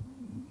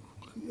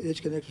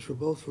edge connectors for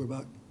both for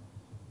about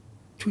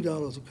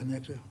 $2 a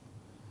connector.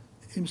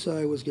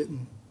 IMSI was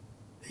getting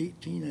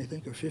 18, I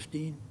think, or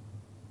 15,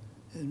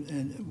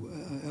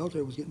 and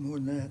Altair was getting more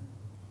than that.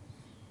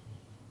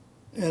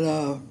 And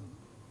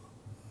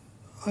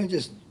I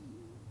just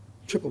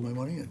tripled my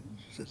money and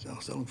said, I'll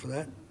sell them for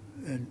that.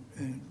 And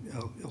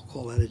I'll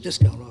call that a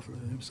discount offer at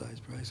IMSI's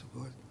price, of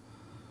course.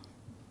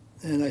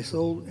 And I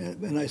sold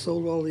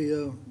all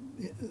the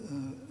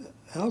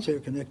Altair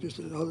connectors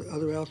to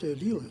other Altair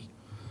dealers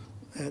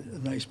at a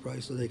nice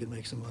price so they could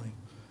make some money.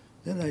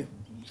 Then I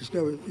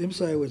discovered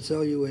IMSI would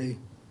sell you a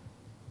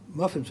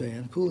muffin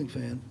fan, cooling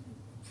fan,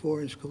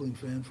 4-inch cooling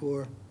fan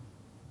for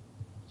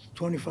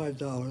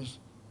 $25,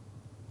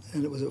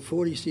 and it was a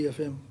 40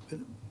 CFM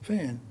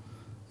fan.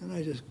 And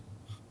I just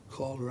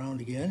called around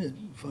again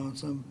and found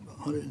some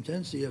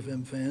 110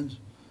 CFM fans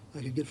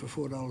I could get for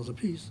 $4 a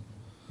piece.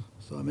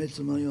 So I made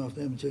some money off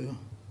them too.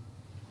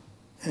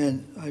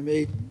 And I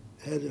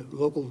had a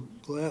local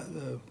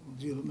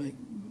dealer make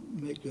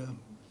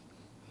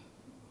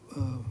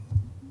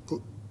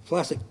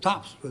plastic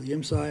tops for the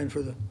IMSI and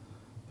for the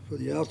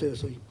Altair,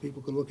 so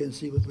people could look in and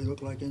see what they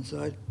look like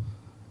inside.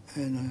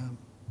 And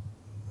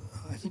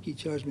I think he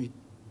charged me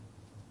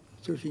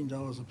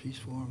 $13 a piece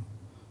for them,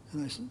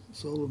 and I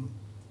sold them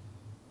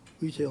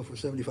retail for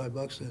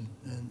 $75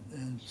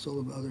 and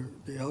sold them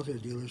the Altair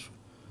dealers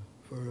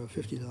for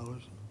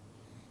 $50.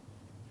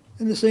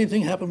 And the same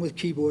thing happened with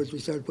keyboards. We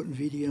started putting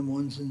VDM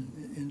ones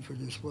in for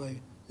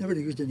display. Never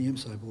used any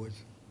IMSI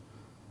boards.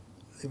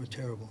 They were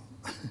terrible.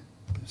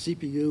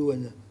 CPU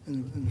and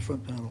the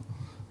front panel.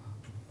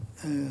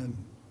 And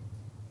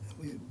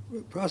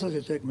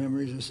processor tech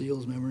memories or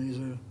seals memories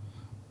or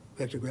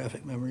vector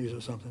graphic memories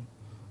or something.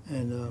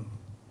 And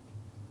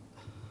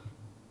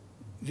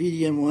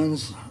VDM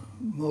ones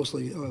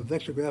mostly, or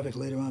vector graphic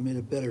later on made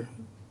a better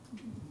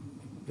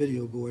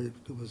video board.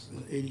 It was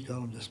an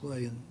 80-column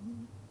display and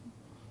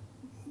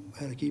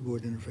had a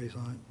keyboard interface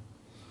on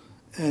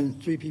it. And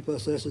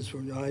 3P+S's for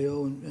the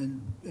I/O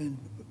and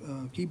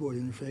keyboard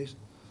interface.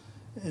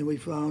 And we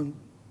found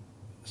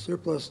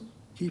surplus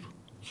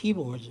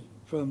keyboards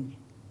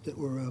that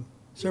were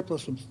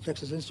surplus from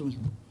Texas Instruments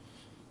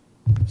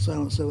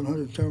Silent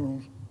 700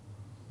 terminals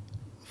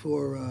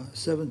for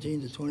 $17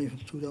 to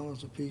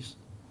 $22 a piece,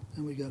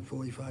 and we got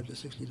 $45 to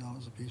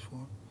 $60 a piece for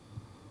them.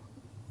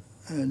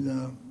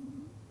 And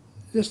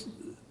just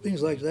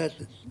things like that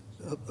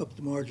up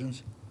the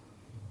margins.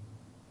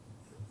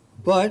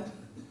 But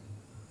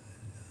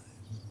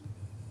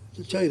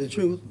to tell you the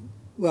truth,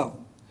 well,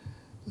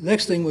 the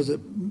next thing was a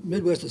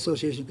Midwest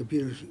Association of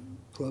Computer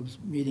Clubs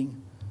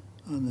meeting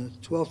on the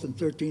 12th and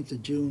 13th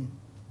of June,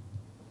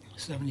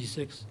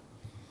 '76.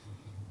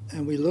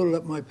 And we loaded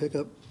up my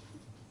pickup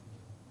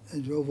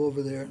and drove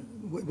over there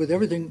with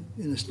everything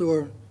in the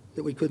store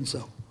that we couldn't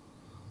sell,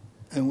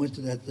 and went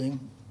to that thing.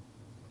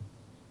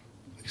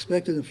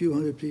 Expected a few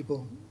hundred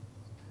people.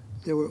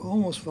 There were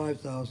almost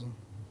 5,000.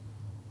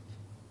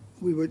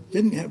 We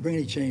didn't bring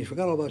any change,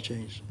 forgot all about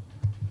change.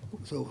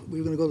 So we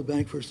were going to go to the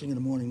bank first thing in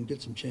the morning and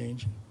get some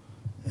change.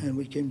 And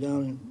we came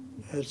down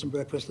and had some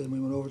breakfast, then we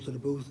went over to the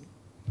booth,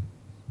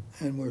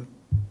 and we're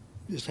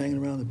just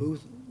hanging around the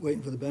booth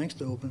waiting for the banks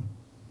to open,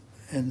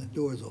 and the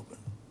doors open.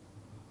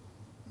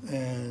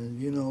 And,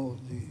 you know,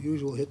 the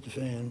usual hit the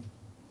fan.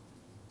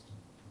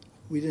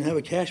 We didn't have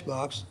a cash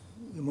box.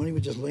 The money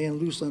was just laying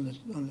loose on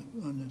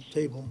the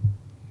table.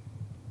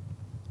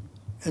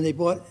 And they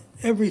bought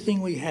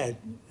everything we had,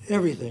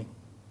 everything,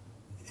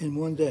 in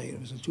one day.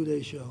 It was a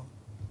 2-day show.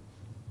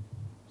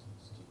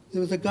 There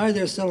was a guy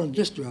there selling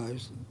disk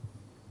drives.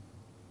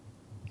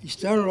 He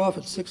started off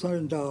at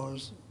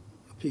 $600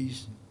 a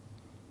piece,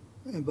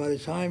 and by the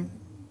time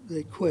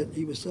they quit,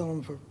 he was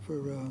selling for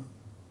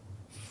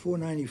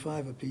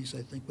 $4.95 a piece,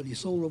 I think, but he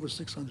sold over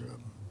 600 of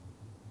them.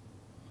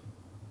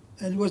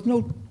 And there was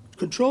no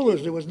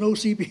controllers, there was no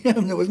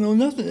CPM, there was no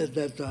nothing at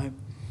that time.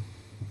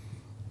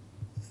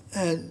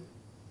 And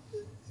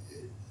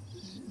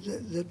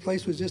that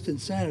place was just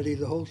insanity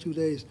the whole 2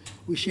 days.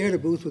 We shared a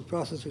booth with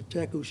Processor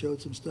Tech, who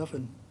showed some stuff,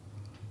 and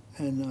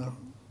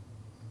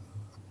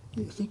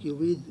I think you'll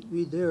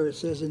read there, it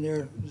says in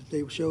there that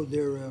they showed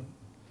their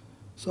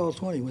Sol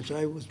 20, which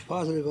I was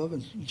positive of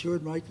and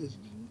assured Mike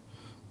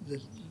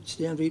that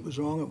Stan Reed was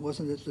wrong. It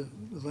wasn't at the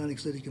Atlantic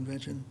City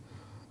Convention,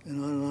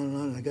 and on and on and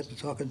on. And I got to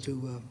talking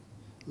to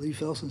Lee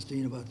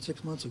Felsenstein about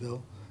 6 months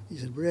ago. He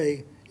said,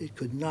 Ray, it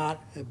could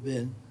not have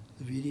been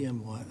the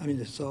VDM one, I mean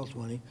the Sol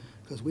 20,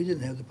 because we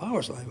didn't have the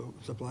power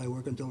supply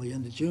work until the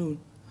end of June,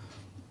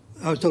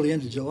 until the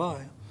end of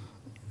July.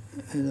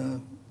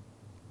 And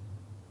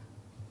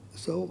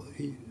so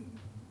he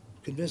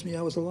convinced me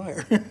I was a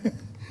liar.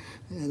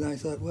 And I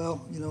thought,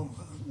 well, you know,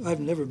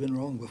 I've never been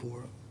wrong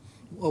before.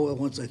 Oh, well,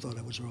 once I thought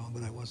I was wrong,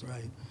 but I was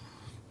right.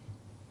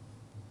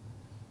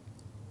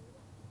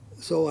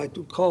 So I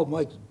called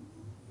Mike,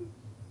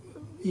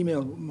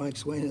 emailed Mike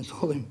Swain and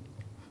told him,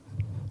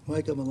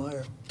 Mike, I'm a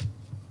liar.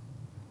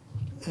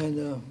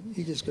 And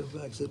he just got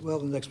back and said, well,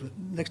 the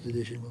next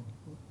edition, we'll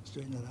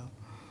straighten that out.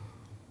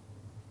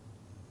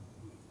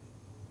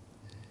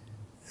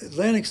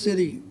 Atlantic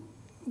City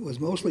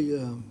was mostly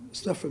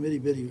stuff from itty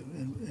bitty,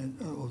 and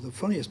the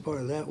funniest part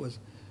of that was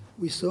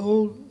we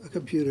sold a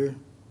computer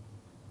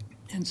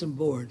and some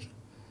boards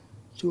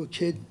to a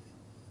kid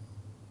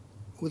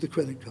with a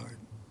credit card.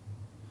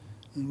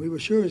 And we were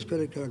sure his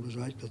credit card was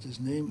right because his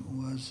name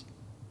was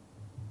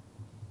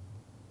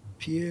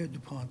Pierre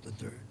DuPont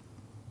III,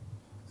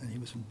 and he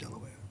was from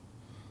Delaware.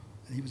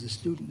 And he was a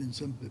student in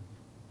some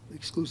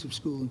exclusive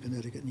school in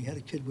Connecticut, and he had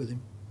a kid with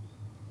him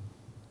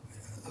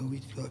who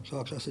he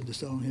talked us into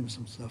selling him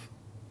some stuff.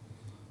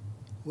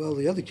 Well,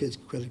 the other kid's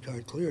credit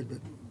card cleared, but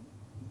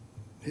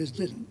his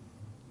didn't.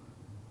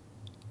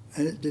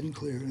 And it didn't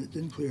clear, and it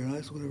didn't clear. And I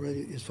was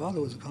ready. His father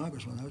was a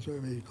congressman. I was very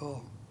ready to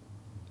call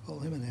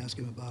him and ask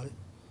him about it.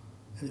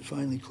 And it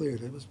finally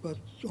cleared. It was about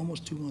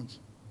almost 2 months.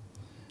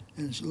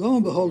 And lo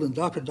and behold, in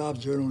Dr.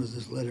 Dobbs' journal is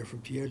this letter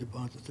from Pierre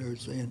DuPont III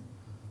saying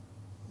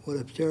what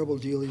a terrible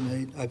deal he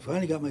made. I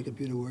finally got my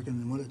computer working,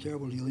 and what a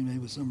terrible deal he made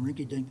with some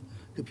rinky-dink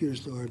computer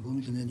store in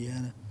Bloomington,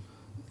 Indiana,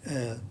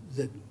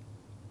 that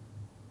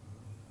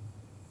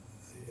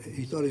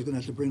he thought he was going to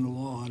have to bring the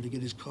law on to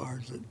get his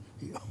cards that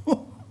he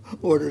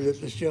ordered at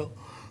the show.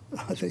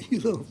 I said, you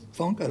little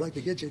funk, I'd like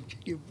to get you and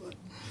kick your butt.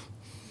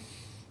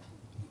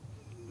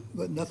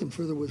 But nothing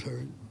further was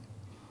heard.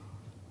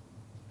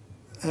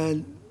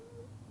 And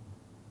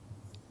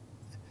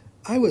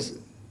I was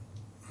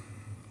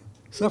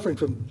suffering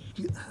from,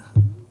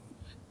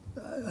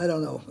 I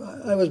don't know,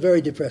 I was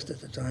very depressed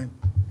at the time.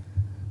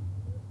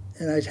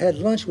 And I had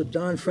lunch with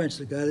Don French,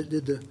 the guy that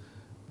did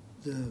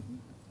the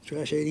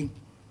Trash 80.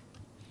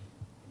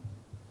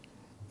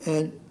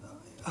 And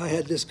I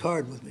had this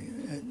card with me,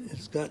 and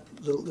it's got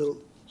little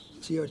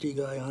CRT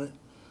guy on it. And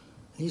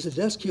he said,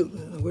 that's cute.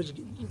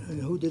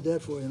 Who did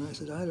that for you? And I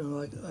said, I don't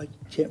know. I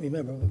can't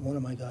remember, but one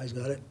of my guys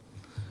got it.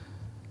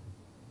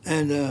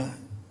 And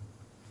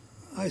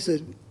I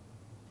said,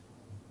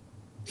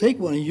 take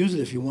one and use it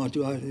if you want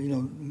to.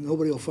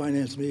 Nobody will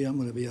finance me. I'm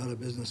going to be out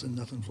of business and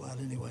nothing flat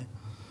anyway.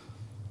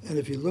 And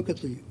if you look at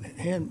the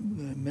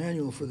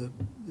manual for the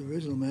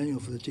original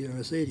manual for the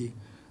TRS-80,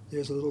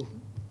 there's a little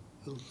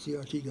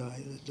CRT guy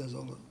that does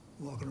all the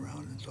walking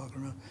around and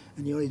talking around.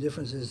 And the only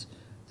difference is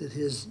that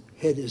his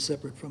head is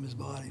separate from his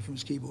body, from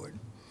his keyboard.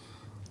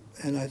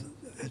 And I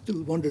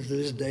wonder to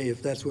this day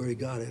if that's where he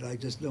got it. I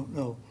just don't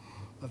know.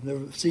 I've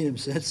never seen him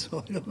since,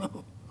 so I don't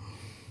know.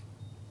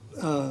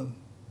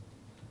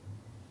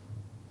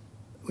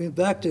 We went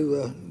back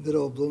to good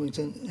old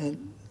Bloomington,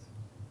 and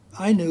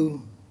I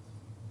knew,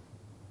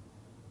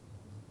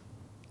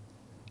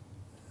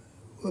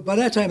 well, by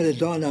that time it had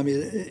dawned on me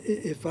that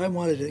if I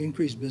wanted to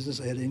increase business,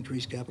 I had to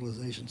increase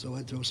capitalization, so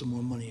I'd throw some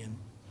more money in.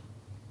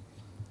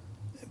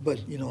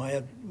 But,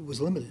 I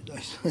was limited.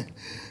 I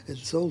had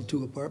sold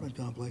 2 apartment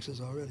complexes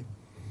already.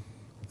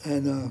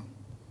 And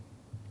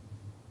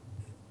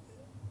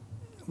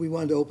we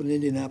wanted to open an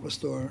Indianapolis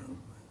store,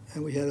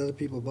 and we had other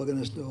people bugging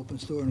us to open a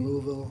store in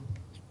Louisville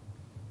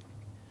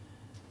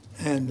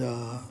and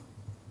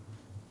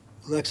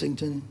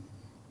Lexington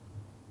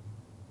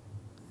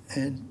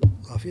and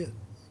Lafayette.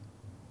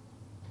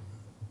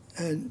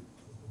 And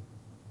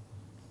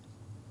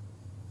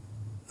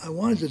I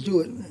wanted to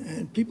do it,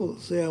 and people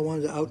say I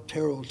wanted to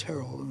out-Terrell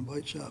in the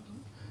bike shop.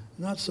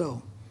 Not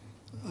so.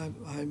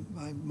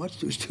 I'm much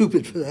too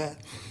stupid for that.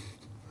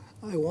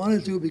 I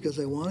wanted to because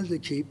I wanted to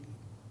keep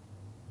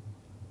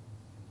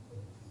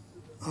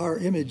our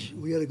image.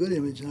 We had a good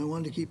image, and I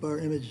wanted to keep our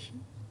image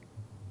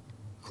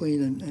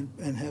clean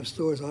and have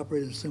stores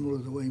operated similar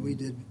to the way we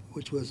did,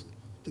 which was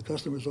the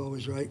customer's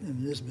always right, and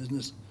in this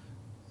business,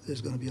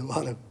 there's going to be a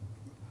lot of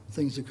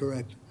things to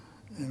correct,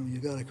 and you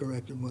got to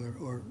correct them,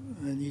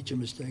 and eat your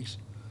mistakes,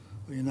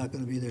 or you're not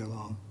going to be there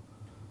long.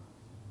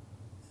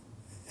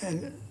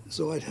 And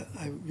so I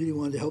really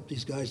wanted to help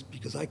these guys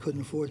because I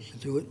couldn't afford to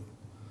do it,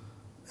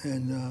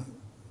 and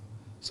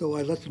so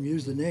I let them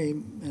use the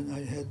name, and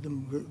I had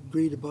them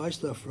agree to buy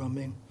stuff from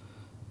me.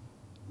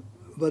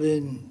 But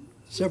in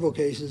several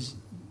cases,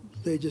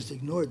 they just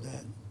ignored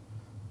that.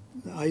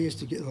 I used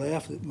to get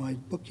laughed at. My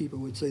bookkeeper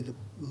would say the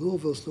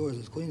Louisville store is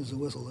as clean as a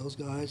whistle. Those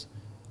guys,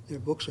 their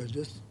books are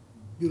just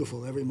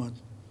beautiful every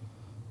month.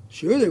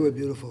 Sure, they were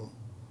beautiful.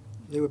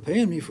 They were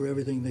paying me for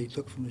everything they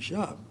took from the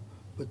shop,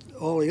 but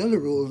all the other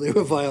rules they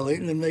were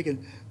violating and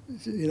making,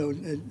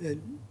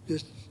 and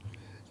just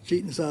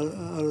cheating us out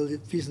of the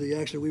piece of the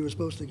action we were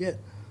supposed to get.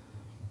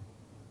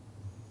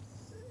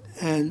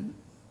 And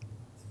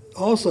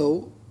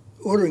also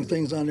ordering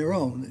things on their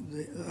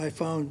own. I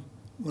found,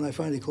 when I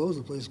finally closed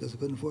the place because I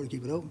couldn't afford to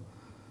keep it open,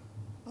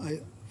 I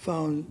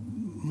found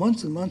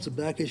months and months of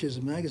back issues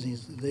of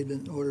magazines that they'd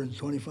been ordering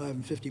 25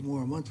 and 50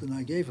 more a month than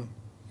I gave them.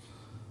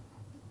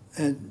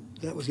 And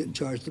that was getting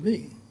charged to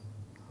me.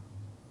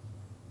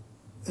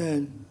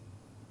 And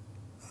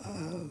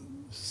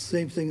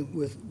same thing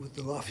with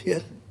the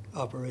Lafayette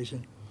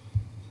operation.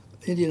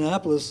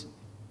 Indianapolis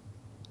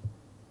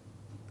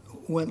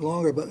went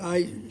longer, but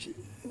I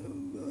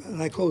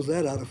closed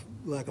that out of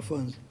lack of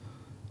funds.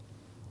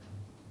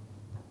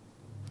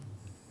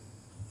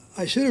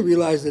 I should have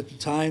realized at the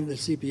time that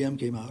CPM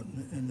came out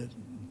and that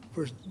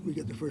we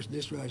got the first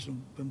disk drives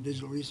from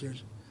Digital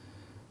Research,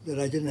 that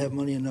I didn't have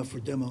money enough for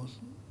demos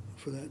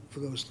for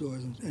those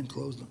stores and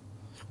closed them.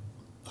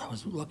 I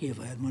was lucky if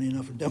I had money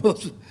enough for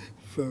demos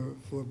for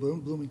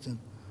Bloomington.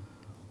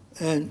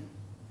 And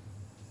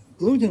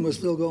Bloomington was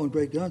still going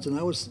great guns, and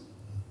I was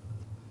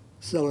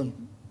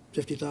selling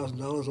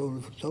 $50,000 over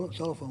the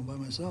telephone by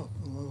myself,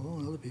 along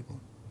with other people.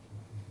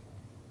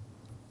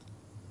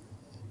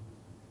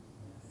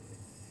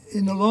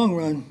 In the long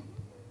run,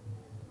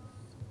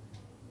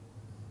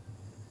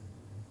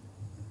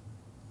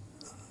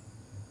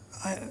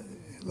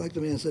 like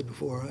the man said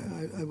before,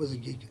 I was a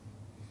geek.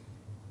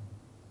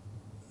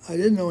 I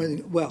didn't know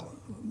anything, well,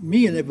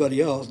 me and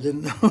everybody else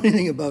didn't know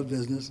anything about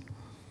business.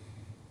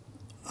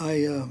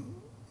 I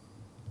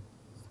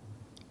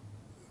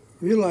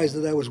realized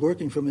that I was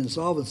working from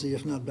insolvency,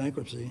 if not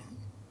bankruptcy.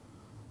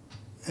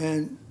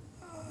 And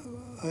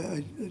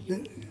I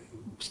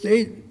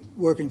stayed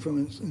working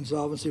from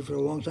insolvency for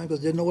a long time because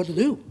I didn't know what to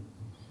do.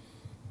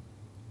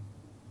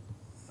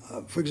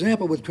 For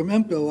example, with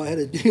Krememco, I had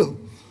a deal.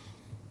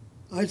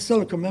 I'd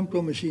sell a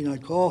Krememco machine.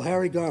 I'd call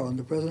Harry Garland,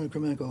 the president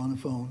of Krememco, on the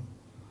phone.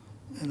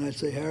 And I'd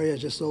say, Harry, I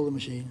just sold a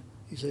machine.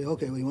 He'd say,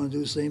 okay, well, you want to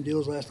do the same deal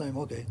as last time?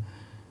 Okay.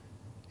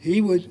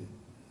 He would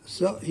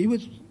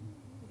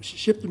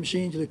ship the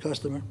machine to the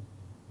customer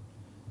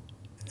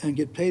and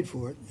get paid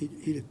for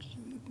it.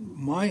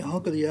 My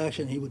hunk of the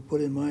action he would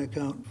put in my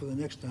account for the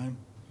next time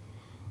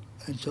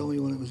and tell me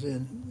when it was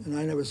in. And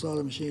I never saw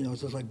the machine. I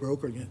was just like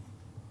brokering it.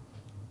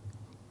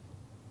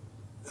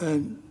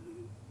 And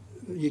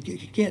you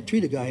can't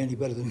treat a guy any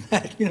better than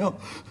that,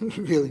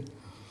 really.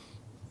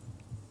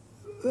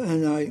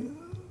 And I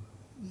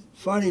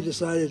finally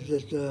decided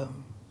that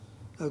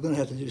I was going to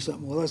have to do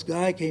something. Well, this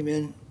guy came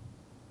in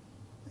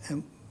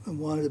and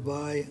wanted to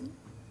buy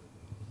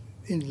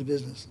into the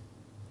business.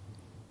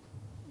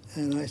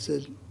 And I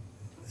said,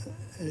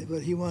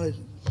 but he wanted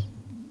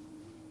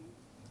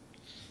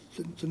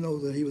to know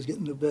that he was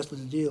getting the best of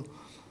the deal.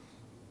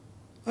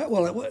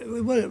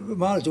 What it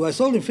amounted to, I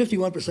sold him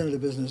 51% of the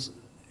business,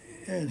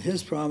 and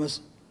his promise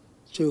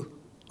to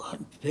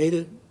pay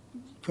the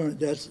current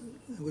debts,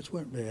 which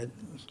weren't bad,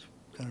 it was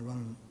kind of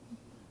running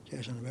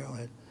cash on the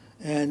barrelhead,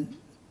 and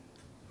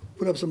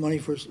put up some money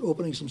for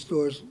opening some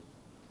stores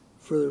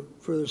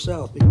further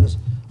south, because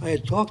I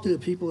had talked to the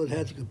people that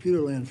had the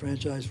Computerland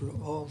franchise for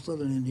all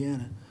southern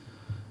Indiana,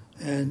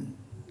 and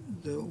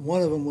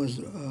one of them was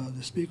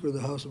the Speaker of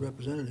the House of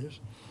Representatives,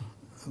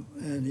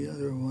 and the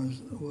other one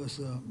was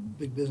a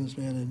big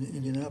businessman in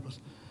Indianapolis.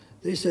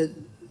 They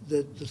said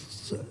that the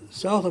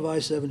south of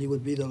I-70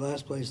 would be the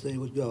last place they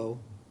would go,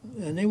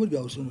 and they would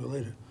go sooner or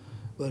later.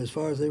 But as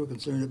far as they were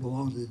concerned, it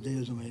belonged to the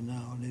data domain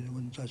now, and they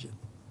wouldn't touch it.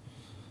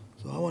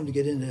 So I wanted to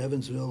get into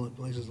Evansville and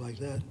places like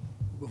that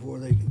before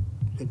they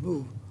could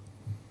move.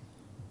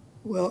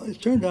 Well,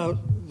 it turned out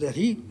that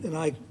he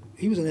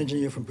was an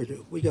engineer from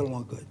Purdue. We got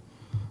along good.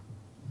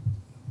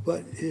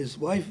 But his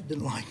wife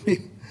didn't like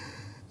me,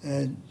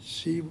 and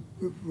she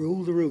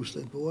ruled the roost.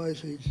 And boy,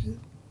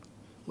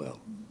 well,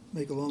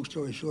 make a long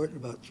story short, in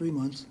about 3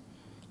 months,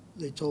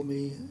 they told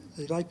me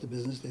they liked the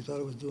business. They thought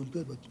it was doing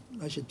good, but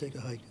I should take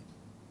a hike.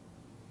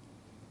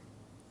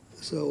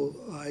 So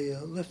I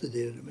left the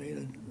data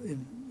domain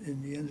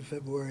in the end of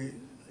February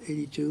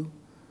 '82,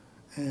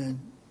 and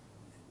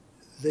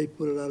they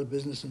put it out of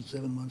business in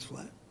 7 months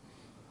flat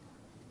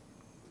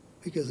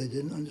because they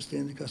didn't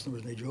understand the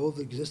customers. They drove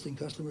the existing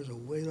customers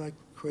away like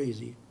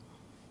crazy.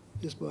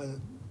 They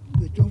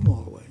drove them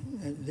all away,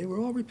 and they were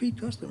all repeat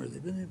customers.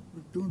 They've been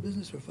doing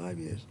business for 5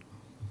 years.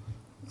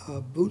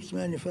 Boots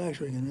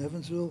Manufacturing in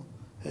Evansville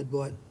had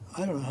bought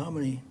I don't know how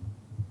many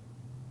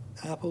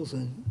Apples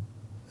and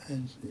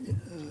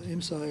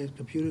inside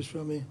computers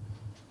from me,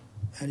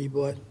 and he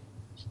bought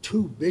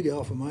 2 big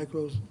Alpha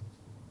Micros,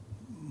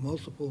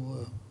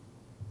 multiple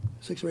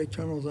 6 or 8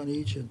 terminals on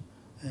each,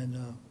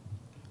 and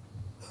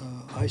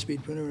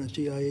high-speed printer and a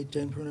TI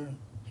 810 printer,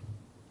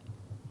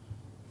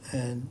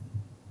 and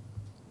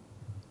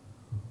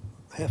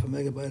half a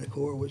megabyte of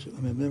core,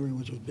 memory,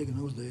 which was big in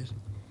those days.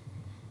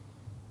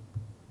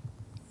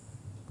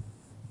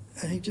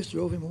 And he just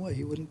drove him away.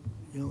 He wouldn't,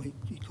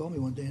 he called me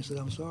one day and said,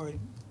 "I'm sorry,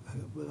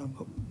 but I'm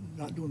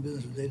not doing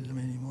business with data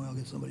domain anymore. I'll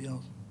get somebody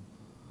else."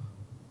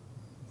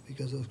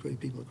 Because those crazy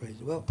people are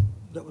crazy. Well,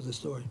 that was the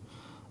story.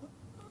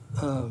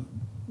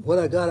 What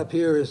I got up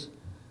here is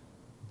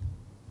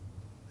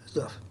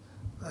stuff.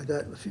 I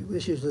got a few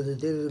issues of the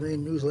data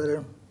domain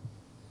newsletter,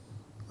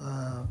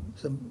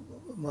 some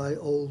of my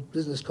old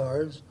business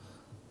cards,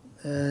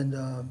 and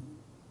a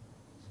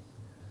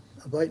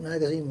Byte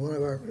magazine, one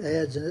of our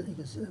ads in it. You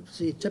can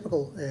see a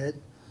typical ad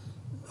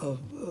of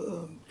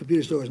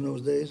computer stores in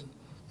those days,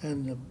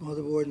 and the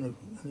motherboard and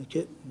the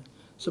kit.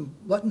 Some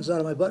buttons out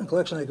of my button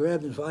collection I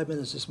grabbed in 5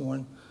 minutes this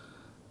morning.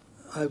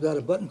 I've got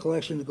a button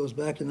collection that goes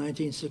back to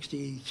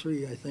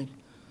 1963, I think,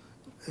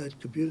 at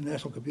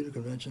National Computer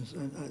Conventions.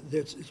 And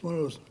it's one of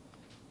those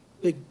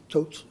big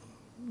totes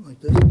like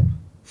this,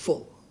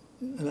 full.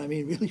 And I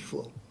mean really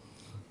full.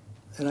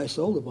 And I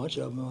sold a bunch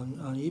of them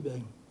on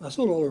eBay. I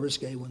sold all the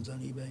risque ones on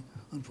eBay,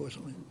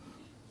 unfortunately.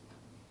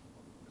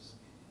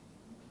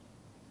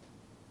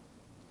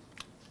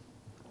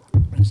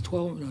 It's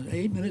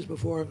 8 minutes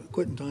before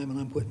quitting time, and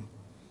I'm quitting.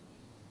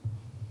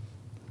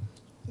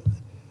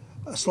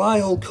 A sly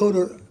old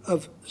coder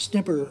of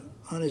Stimper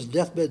on his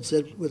deathbed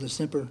said with a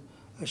simper,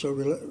 "I shall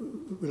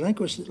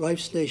relinquish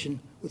life's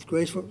station with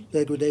graceful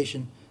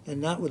degradation, and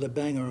not with a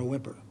bang or a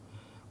whimper.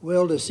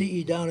 Well, to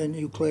CE down in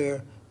Eau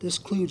Claire, this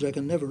kludge I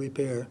can never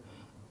repair.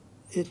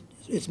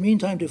 Its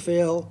meantime to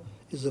fail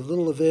is of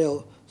little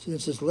avail,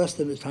 since it's less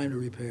than the time to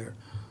repair."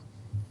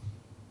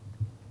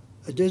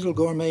 A digital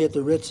gourmet at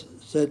the Ritz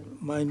said,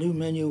 "My new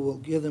menu will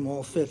give them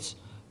all fits.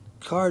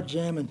 Card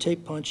jam and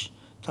tape punch,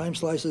 time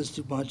slices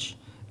to bunch,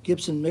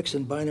 Gibson mix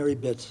and binary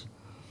bits."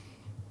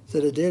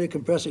 Said a data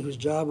compressor whose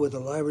job with the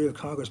Library of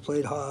Congress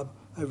played hob,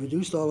 "I've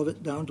reduced all of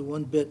it down to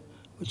 1 bit,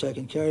 which I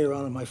can carry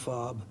around in my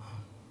fob."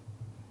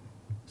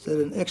 Said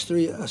an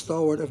X3, a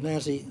stalwart of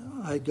Nancy,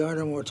 "I'd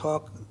garner more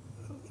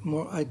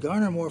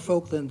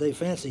folk than they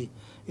fancy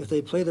if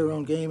they play their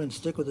own game and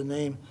stick with the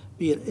name,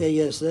 be it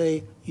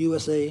ASA,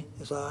 USA,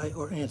 SI,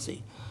 or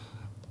ANSI."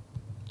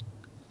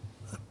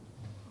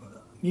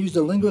 Mused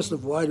a linguist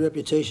of wide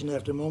reputation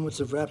after moments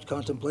of rapt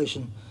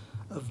contemplation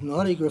of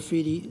naughty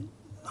graffiti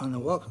on the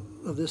walk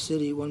of this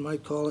city, one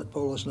might call it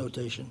Polish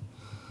notation.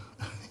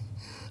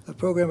 A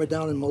programmer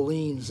down in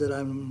Moline said,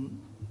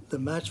 "I'm the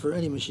match for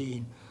any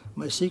machine.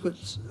 My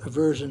secret's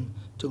aversion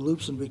to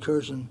loops and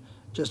recursion,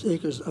 just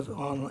acres of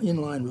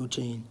inline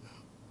routine."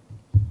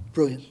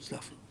 Brilliant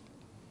stuff.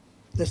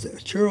 That's the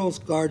Charles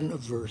Garden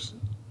of Verse,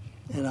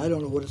 and I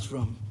don't know what it's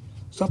from.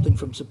 Something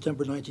from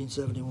September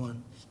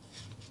 1971.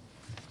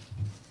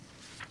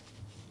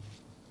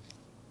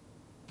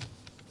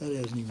 That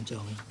doesn't even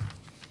tell me.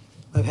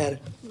 I've had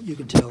it, you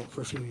can tell,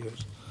 for a few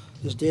years.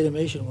 This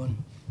Datamation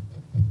one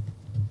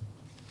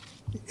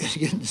is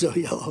getting so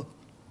yellow.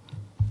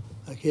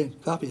 I can't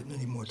copy it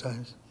many more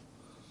times.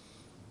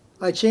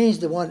 I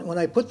changed the one, when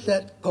I put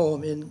that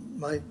poem in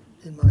my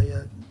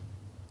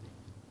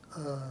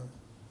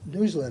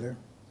newsletter,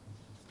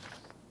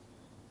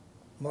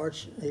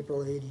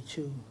 April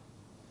 '82,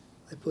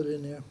 I put it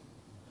in there.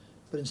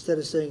 But instead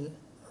of saying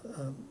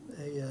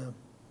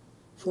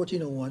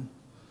 1401,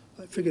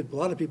 I figured a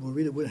lot of people who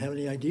read it wouldn't have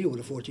any idea what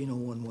a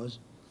 1401 was.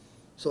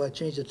 So I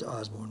changed it to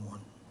Osborne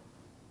 1.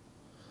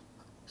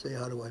 Say,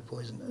 how do I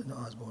poison an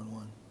Osborne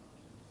 1?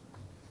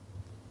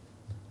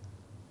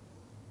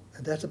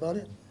 And that's about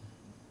it.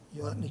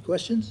 You want any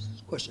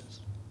questions?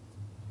 Questions?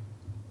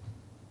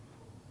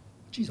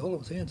 Geez, all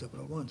those hands up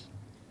at once.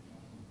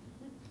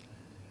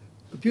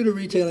 Computer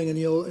retailing in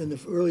the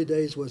early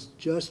days was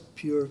just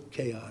pure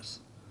chaos.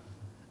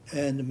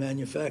 And the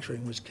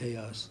manufacturing was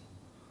chaos.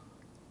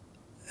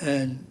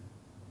 And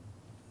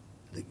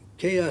the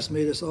chaos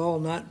made us all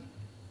not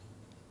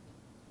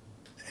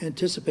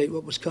anticipate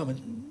what was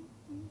coming.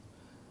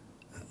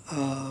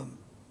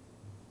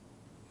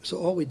 So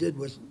all we did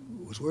was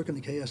work in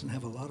the chaos and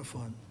have a lot of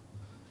fun,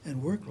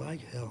 and work like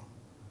hell.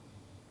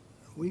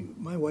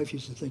 My wife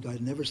used to think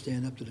I'd never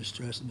stand up to the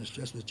stress, and the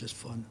stress was just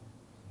fun.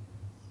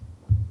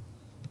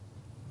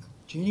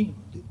 Jeannie,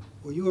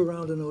 were you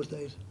around in those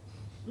days?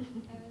 I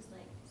was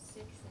like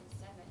 6 and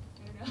 7.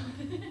 I don't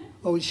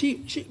Oh,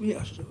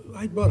 yeah,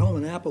 I brought home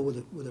an apple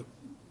with a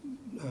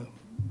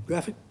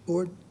graphic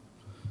board,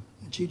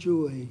 and she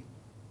drew an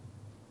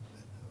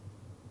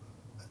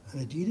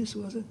Adidas,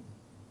 was it?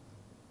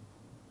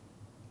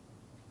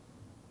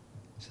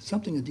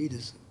 Something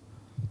Adidas.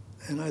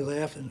 And I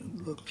laughed and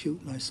it looked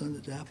cute, and I sent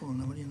it to Apple,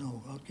 and what do you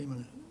know, out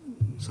came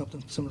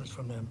something similar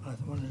from them. I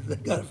wondered if they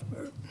got it from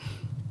her.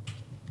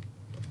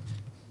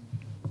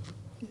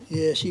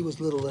 Yeah, she was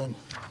little then.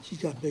 She's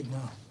got big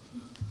now.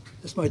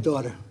 That's my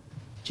daughter,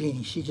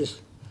 Jeannie. She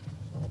just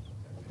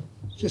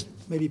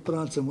maybe put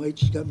on some weight.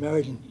 She got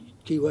married in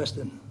Key West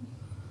and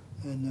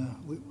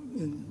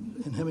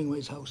in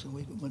Hemingway's house, and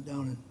we went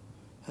down and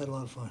had a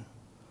lot of fun.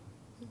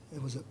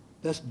 It was the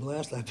best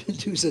blast I've been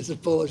to since the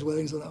Polish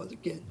weddings when I was a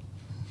kid.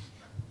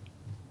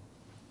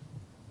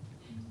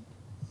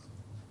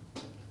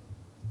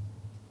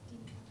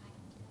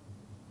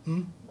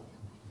 Hmm?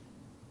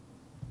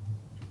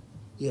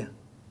 Yeah.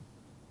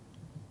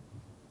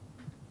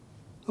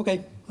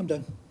 Okay, I'm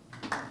done.